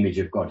creating the image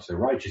of God. So a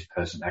righteous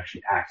person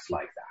actually acts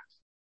like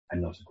that,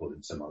 and not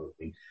according to some other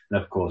thing.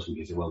 And of course we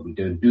can say, well, we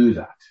don't do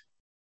that.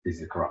 This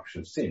is a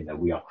corruption of sin, that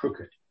we are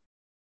crooked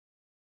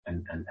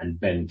and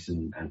bent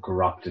and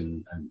corrupt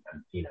and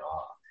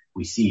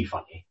we see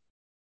funny.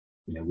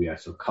 We are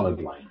so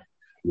colorblind.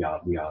 We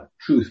are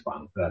truth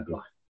blind.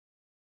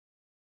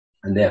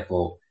 And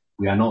therefore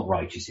we are not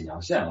righteous in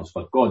ourselves,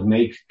 but God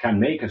can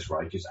make us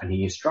righteous, and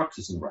he instructs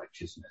us in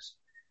righteousness.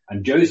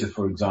 And Joseph,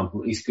 for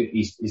example, is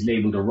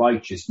labeled a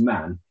righteous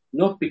man,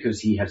 not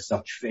because he had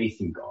such faith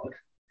in God,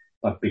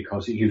 but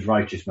because he was a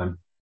righteous man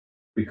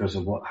because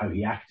of how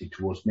he acted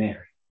towards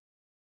Mary.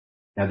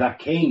 Now that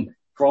came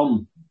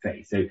from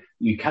faith. So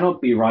you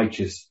cannot be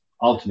righteous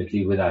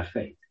ultimately without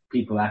faith.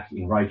 People act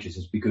in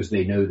righteousness because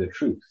they know the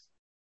truth.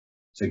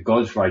 So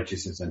God's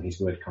righteousness and his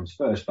word comes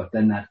first, but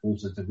then that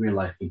also has a real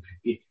life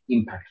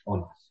impact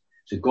on us.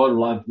 So God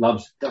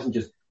loves, doesn't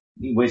just,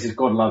 when it says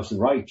God loves the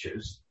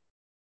righteous,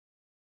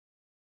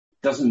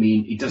 doesn't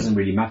mean, it doesn't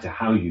really matter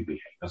how you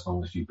behave as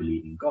long as you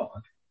believe in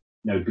God.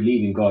 No,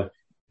 believing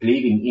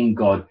in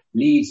God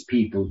leads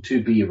people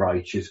to be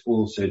righteous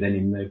also then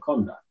in their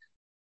conduct.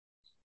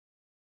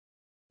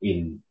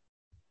 In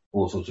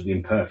all sorts of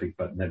imperfect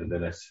but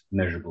nevertheless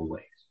measurable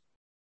ways.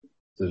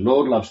 So the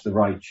Lord loves the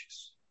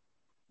righteous.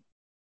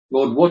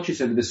 Lord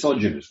watches over the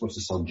sojourners. What's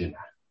a sojourner?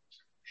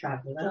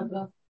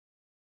 Traveller.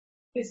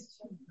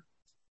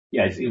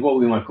 Yeah, it's what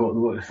we might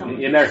call,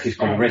 in America it's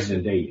called a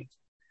resident alien.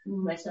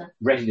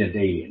 Resident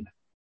alien.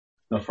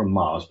 Not from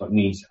Mars, but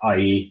means,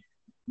 i.e.,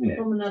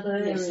 from another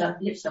area.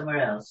 Live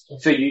somewhere else.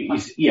 So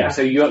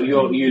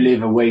you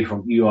live away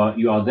from, you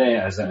are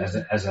there as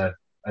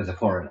a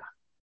foreigner.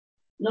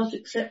 Not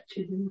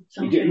accepted in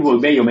some Well,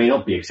 may or may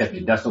not be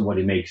accepted. That's not what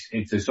it makes.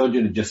 It's a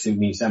sojourner just simply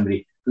means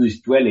somebody who's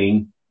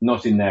dwelling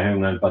not in their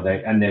homeland, but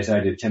and they're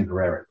either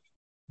temporarily.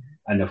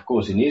 And of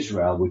course in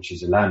Israel, which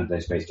is a land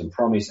that's based on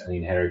promise and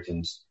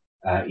inheritance,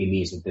 it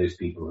means that those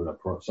people who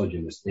are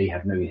sojourners, they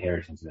have no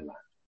inheritance in the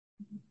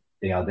land.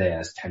 They are there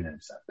as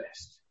tenants at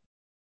best.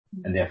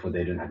 And therefore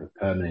they don't have a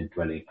permanent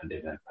dwelling and they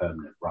don't have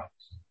permanent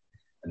rights.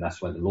 And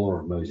that's why the law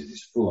of Moses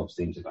is full of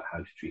things about how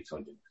to treat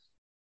sojourners.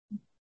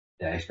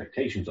 There are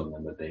expectations on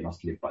them that they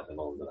must live by the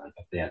law of the land,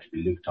 but they have to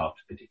be looked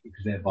after particularly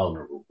because they're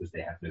vulnerable, because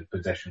they have no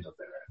possessions of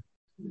their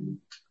own.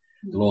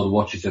 The Lord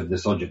watches over the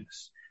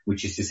sojourners,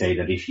 which is to say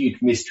that if you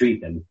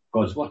mistreat them,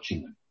 God's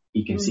watching them.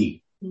 He can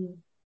see.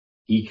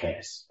 He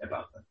cares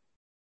about them.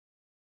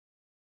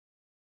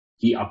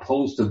 He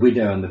upholds the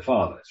widow and the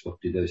fatherless.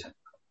 What do those have?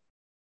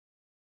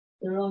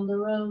 They're on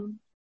their own.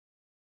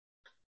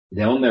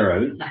 They're on their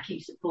own.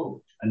 Lacking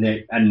support.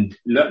 And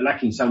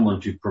lacking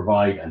someone to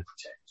provide and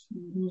protect.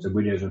 So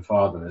widows and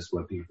fatherless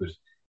were people, because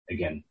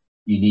again,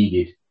 you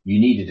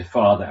needed a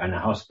father and a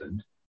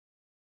husband.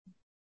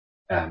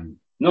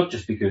 Not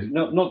just because,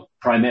 not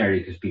primarily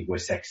because people were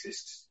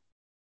sexists,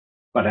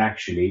 but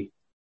actually,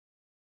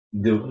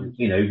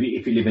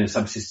 if you live in a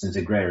subsistence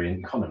agrarian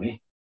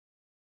economy,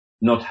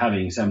 not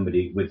having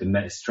somebody with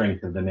the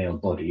strength of the male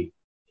body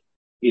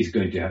is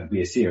going to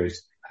be a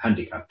serious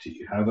handicap to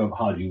you. However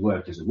hard you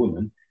work as a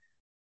woman,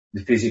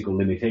 the physical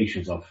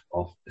limitations of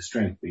the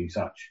strength being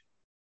such,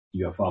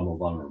 you are far more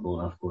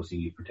vulnerable, and of course you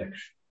need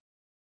protection.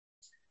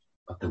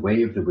 But the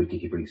way of the wicked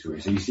he brings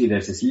through. So you see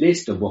there's this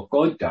list of what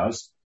God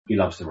does. He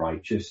loves the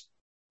righteous,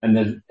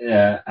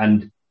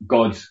 and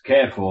God's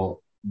care for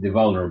the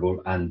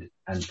vulnerable and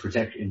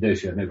protect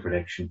those who have no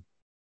protection,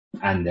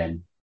 and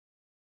then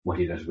what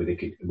he does with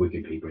the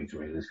wicked he brings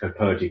through. There's a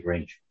poetic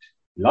arrangement.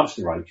 He loves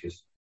the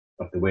righteous,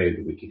 but the way of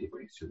the wicked he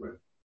brings to ruin.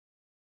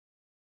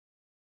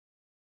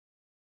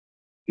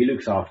 He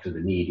looks after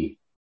the needy.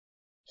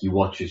 He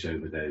watches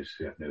over those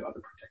who have no other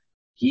protector.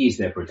 He is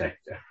their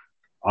protector,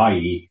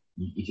 i.e.,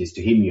 it is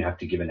to him you have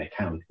to give an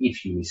account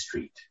if you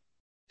mistreat,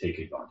 take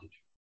advantage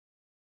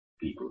of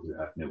people who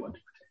have no one to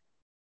protect.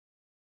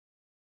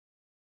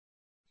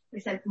 They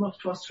sent them off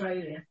to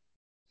Australia.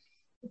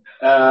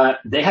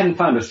 They hadn't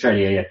found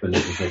Australia yet when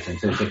this was written,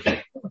 so it's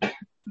okay.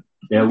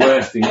 There are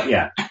worse things,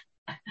 yeah.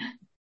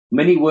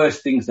 Many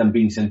worse things than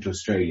being sent to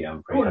Australia, I'm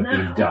afraid, have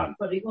been done.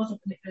 But it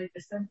wasn't when it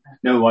was sent there.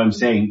 No, I'm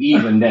saying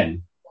even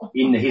then,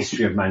 in the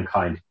history of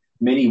mankind,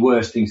 many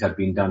worse things have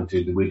been done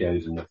to the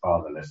widows and the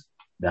fatherless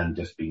than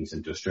just being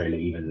sent to Australia,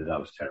 even though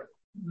that was terrible.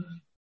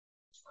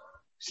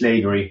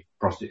 Slavery,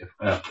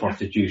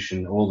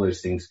 prostitution, all those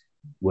things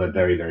were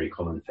very, very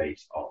common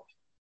fates of.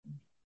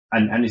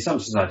 And in some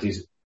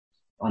societies,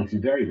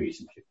 until very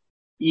recently,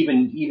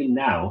 even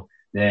now,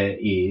 there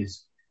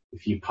is,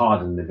 if you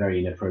pardon the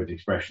very inappropriate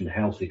expression, a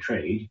healthy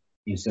trade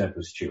in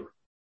surplus children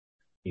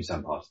in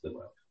some parts of the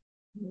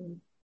world.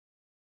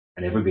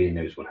 And everybody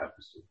knows what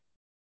happens to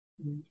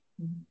them.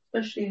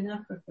 Especially in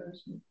Africa,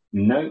 isn't it?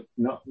 No,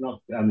 not,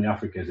 I mean,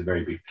 Africa is a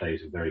very big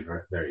place of very,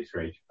 very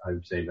strange. I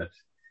would say that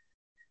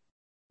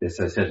there's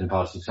certain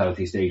parts of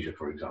Southeast Asia,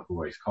 for example,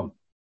 where it's common.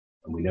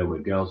 And we know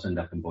where girls end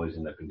up and boys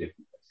end up in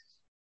different places.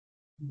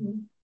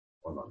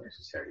 Well, not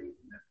necessarily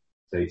even that.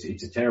 So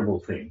it's a terrible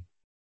thing.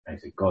 And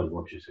so God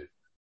watches it.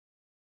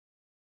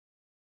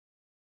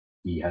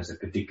 He has a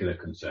particular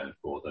concern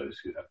for those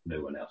who have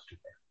no one else to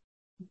care.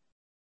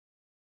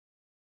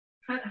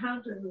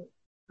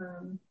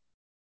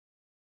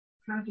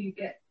 How do you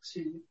get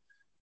to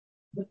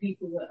the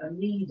people that are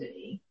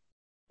needy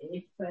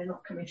if they're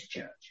not coming to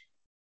church?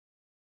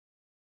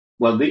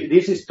 Well,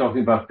 this is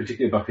talking about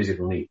particularly about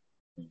physical need.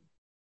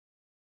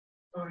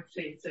 Oh, I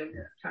see. So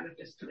kind of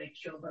just to make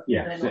sure that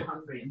they're not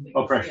hungry and things.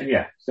 Oppression,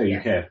 So you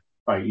care,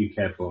 right? You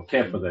care for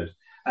those.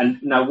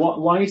 And now,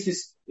 why is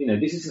this?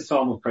 This is a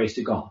psalm of praise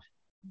to God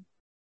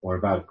or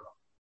about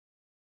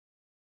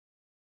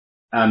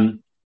God.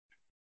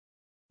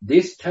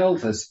 This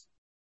tells us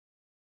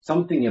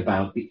something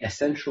about the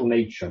essential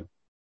nature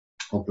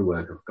of the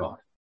work of God.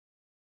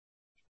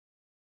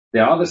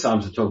 There are other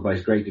psalms that talk about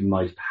his great and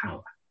mighty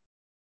power.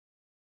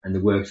 and the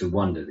works of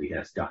wonder that he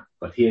has done.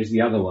 But here's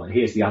the other one.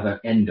 Here's the other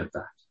end of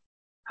that.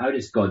 How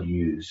does God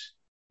use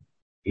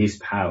his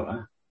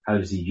power? How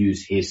does he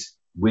use his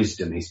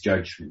wisdom, his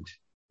judgment,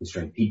 his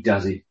strength? He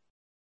does it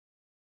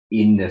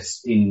in the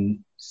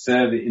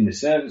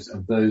service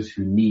of those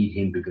who need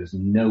him, because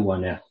no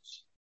one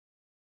else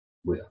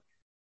will.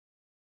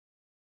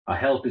 Our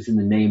help is in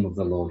the name of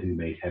the Lord who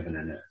made heaven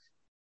and earth.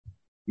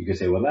 You could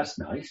say, well, that's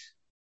nice.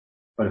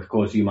 But of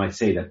course you might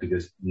say that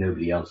because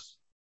nobody else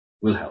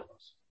will help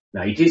us.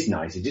 Now it is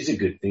nice. It is a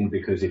good thing,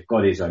 because if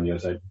God is on your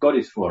side, God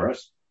is for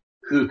us,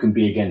 who can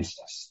be against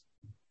us?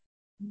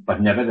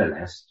 But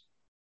nevertheless,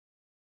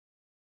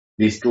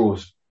 this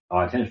draws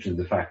our attention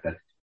to the fact that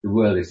the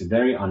world is a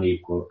very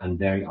unequal and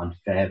very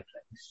unfair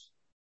place.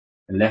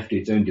 And left to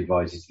its own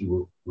devices, it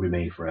will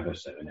remain forever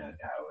so. And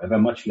however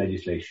much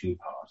legislation you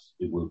pass,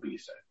 it will be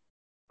so.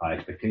 Our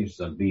expectations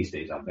of these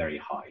days are very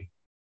high.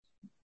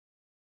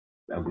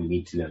 And we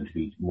need to learn to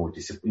be more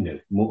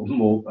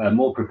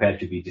more prepared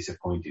to be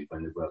disappointed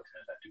when the world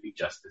turns out to be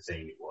just the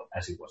same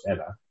as it was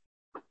ever.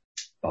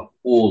 But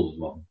all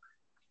along,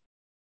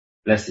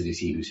 blessed is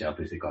he whose help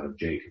is the God of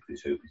Jacob,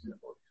 whose hope is in the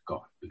Lord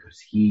God, because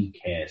he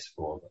cares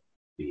for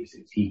these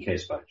things. He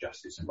cares about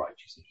justice and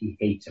righteousness. He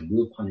hates and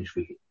will punish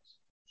wickedness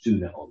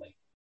sooner or later.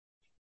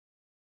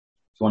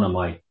 It's one of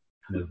my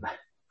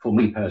for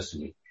me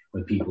personally,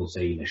 when people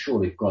say,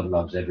 surely if God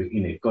loves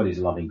if God is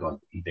a loving God,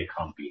 there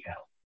can't be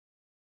hell.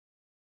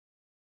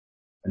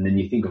 And then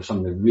you think of some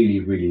of the really,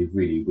 really,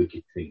 really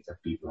wicked things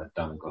that people have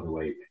done and got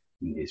away with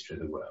in the history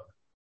of the world.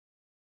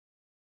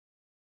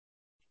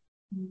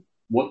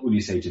 What would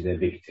you say to their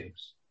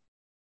victims?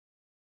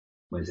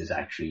 When it's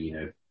actually,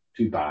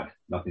 too bad,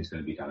 nothing's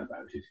going to be done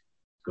about it.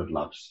 God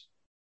loves,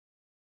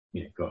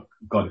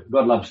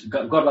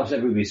 God loves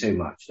everybody so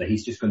much that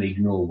he's just going to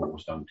ignore what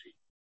was done to you.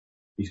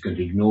 He's going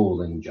to ignore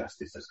the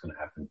injustice that's going to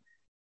happen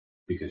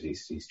because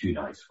he's too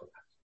nice for that.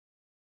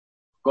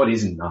 God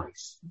isn't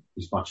nice.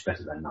 He's much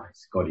better than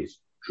nice. God is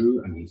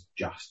true and he's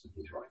just and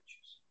he's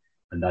righteous.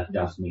 And that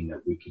does mean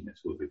that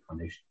wickedness will be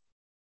punished.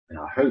 And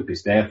our hope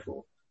is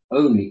therefore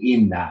only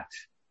in that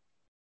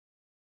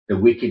our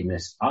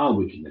wickedness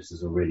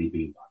has already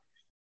been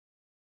punished.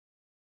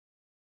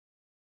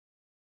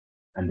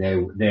 And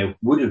there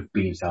would have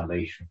been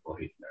salvation for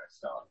Hitler and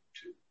Stalin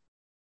too.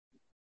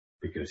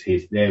 Because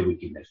their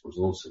wickedness was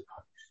also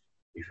punished,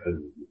 if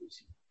only we would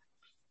see.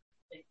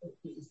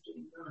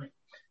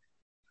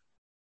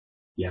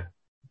 Yeah.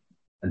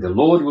 And the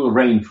Lord will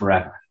reign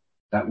forever.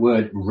 That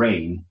word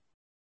reign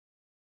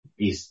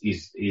is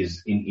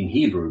in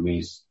Hebrew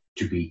means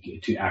to be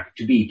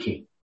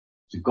king.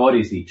 So God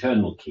is the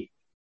eternal king.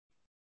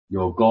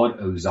 Your God,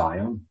 O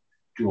Zion,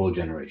 to all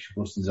generations.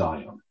 What's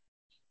Zion?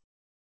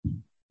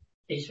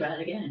 Israel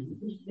again.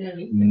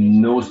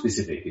 No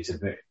specific. It's a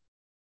very...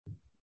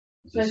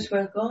 That's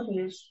where God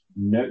is.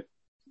 No.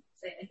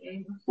 Say it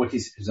again. What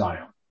is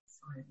Zion?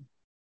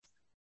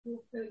 Holy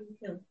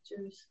Hill,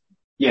 Jerusalem.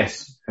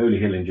 Yes, Holy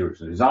Hill in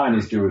Jerusalem. Zion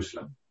is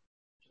Jerusalem.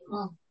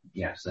 Oh.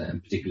 Yes,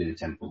 and particularly the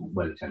temple,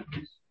 where the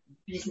temple is.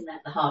 Isn't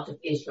that the heart of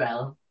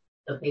Israel,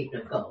 the people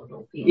of God?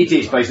 Or people It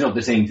is, but it's not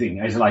the same thing.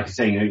 It's like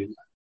saying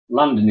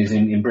London is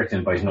in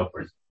Britain, but it's not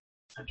Britain.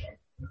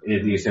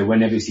 Okay. So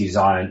whenever you see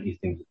Zion, you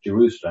think of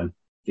Jerusalem,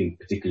 think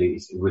particularly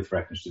it's with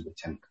reference to the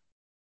temple,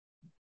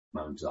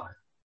 Mount Zion,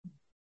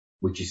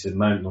 which is the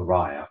Mount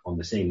Moriah, on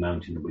the same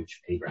mountain on which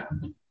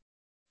Abraham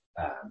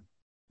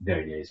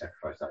very nearly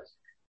sacrificed Isaac.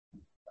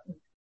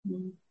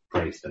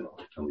 Praise the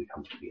Lord, and we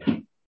come to the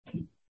end.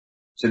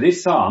 So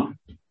this psalm,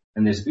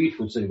 and there's a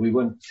beautiful, so we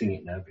won't sing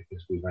it now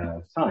because we've run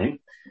out of time,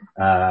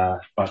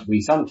 but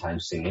we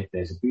sometimes sing it.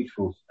 There's a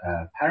beautiful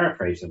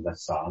paraphrase of that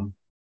psalm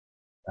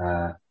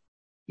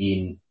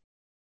in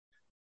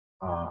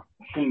our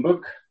hymn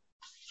book.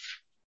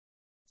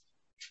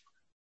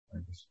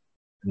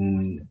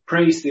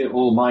 Praise the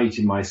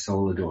Almighty, my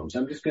soul adorns.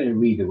 I'm just going to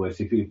read the words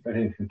if you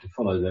don't have to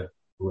follow the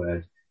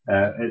word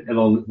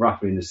along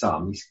roughly in the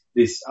psalm.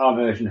 Our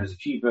version has a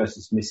few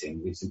verses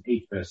missing. It's an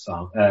 8-verse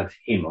psalm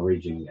hymn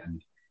originally,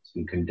 and it's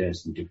been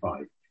condensed into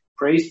 5.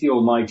 Praise the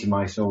Almighty,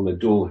 my soul,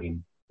 adore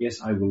him. Yes,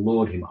 I will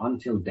laud him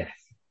until death.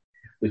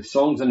 With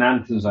songs and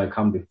anthems I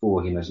come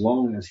before him, as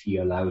long as he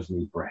allows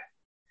me breath.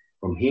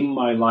 From him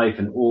my life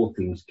and all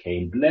things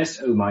came.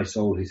 Bless, O my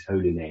soul, his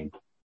holy name.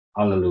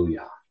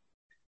 Hallelujah.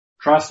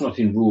 Trust not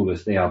in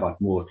rulers, they are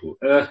but mortal.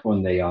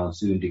 Earthborn they are, and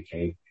soon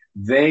decay.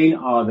 Vain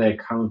are their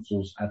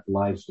counsels at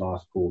life's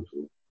last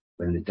portal,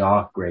 when the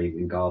dark grave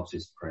engulfs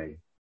its prey.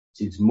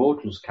 Since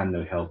mortals can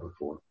no help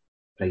afford,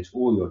 place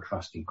all your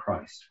trust in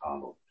Christ, our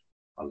Lord.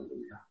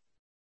 Hallelujah.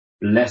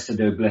 Blessed,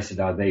 O blessed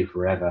are they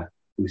forever,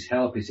 whose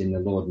help is in the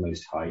Lord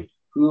Most High,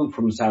 whom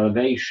from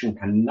salvation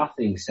can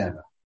nothing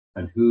sever,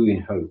 and who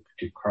in hope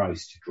to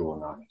Christ draw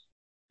nigh.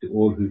 To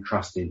all who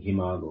trust in him,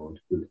 our Lord,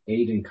 will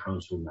aid and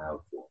counsel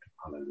now afford.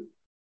 Hallelujah.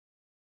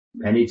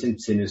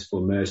 Penitent sinners for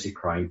mercy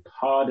crying,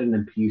 pardon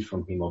and peace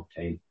from him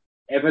obtain.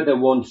 Ever the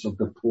wants of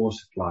the poor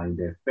supplying,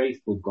 their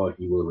faithful God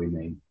he will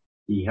remain.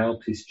 He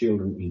helps his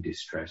children in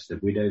distress, the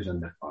widows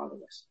and the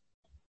fatherless.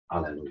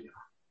 Hallelujah.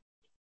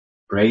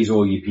 Praise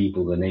all ye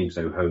people, the name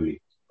so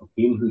holy, of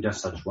him who does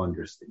such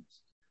wondrous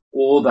things.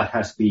 All that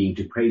has being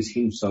to praise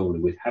him solely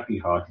with happy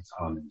heart its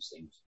honor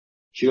sings.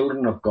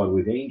 Children of God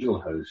with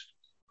angel host,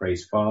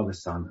 praise Father,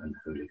 Son, and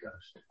Holy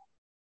Ghost.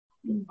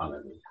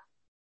 Hallelujah.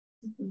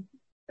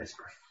 Let's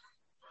pray.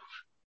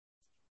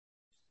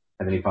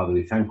 Heavenly Father,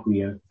 we thank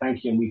you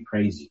and we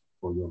praise you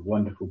for your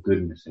wonderful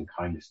goodness and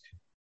kindness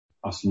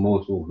to us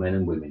mortal men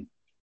and women.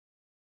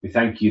 We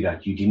thank you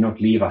that you did not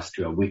leave us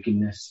to our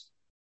wickedness,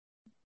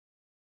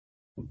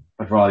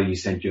 but rather you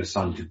sent your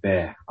Son to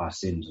bear our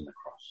sins on the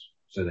cross,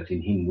 so that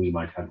in him we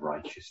might have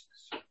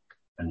righteousness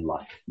and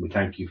life. We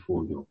thank you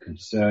for your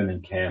concern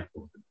and care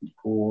for the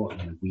poor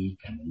and the weak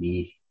and the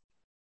needy.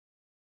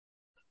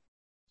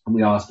 And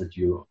we ask that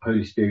your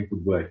Holy Spirit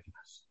would work in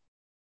us,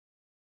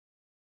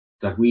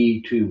 that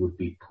we too would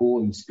be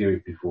poor in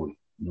spirit before you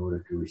in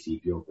order to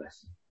receive your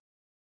blessing.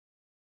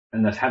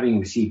 And that having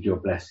received your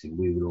blessing,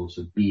 we will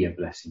also be a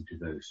blessing to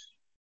those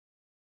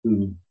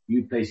whom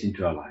you place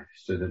into our lives,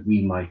 so that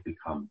we might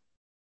become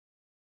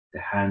the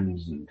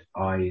hands and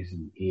eyes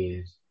and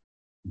ears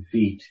and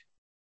feet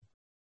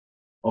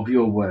of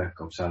your work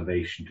of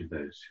salvation to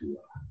those who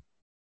are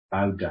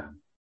bowed down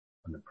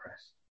and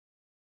oppressed.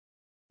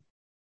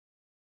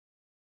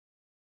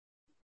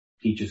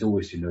 Teach us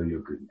always to know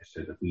your goodness,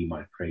 so that we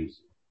might praise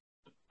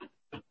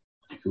you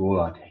through all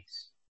our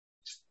days.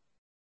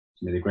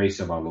 So may the grace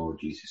of our Lord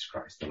Jesus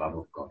Christ, the love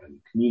of God, and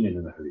the communion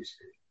of the Holy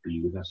Spirit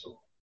be with us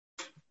all.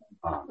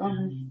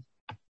 Amen.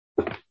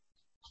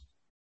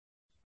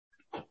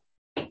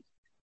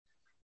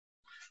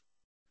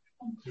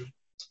 Thank you.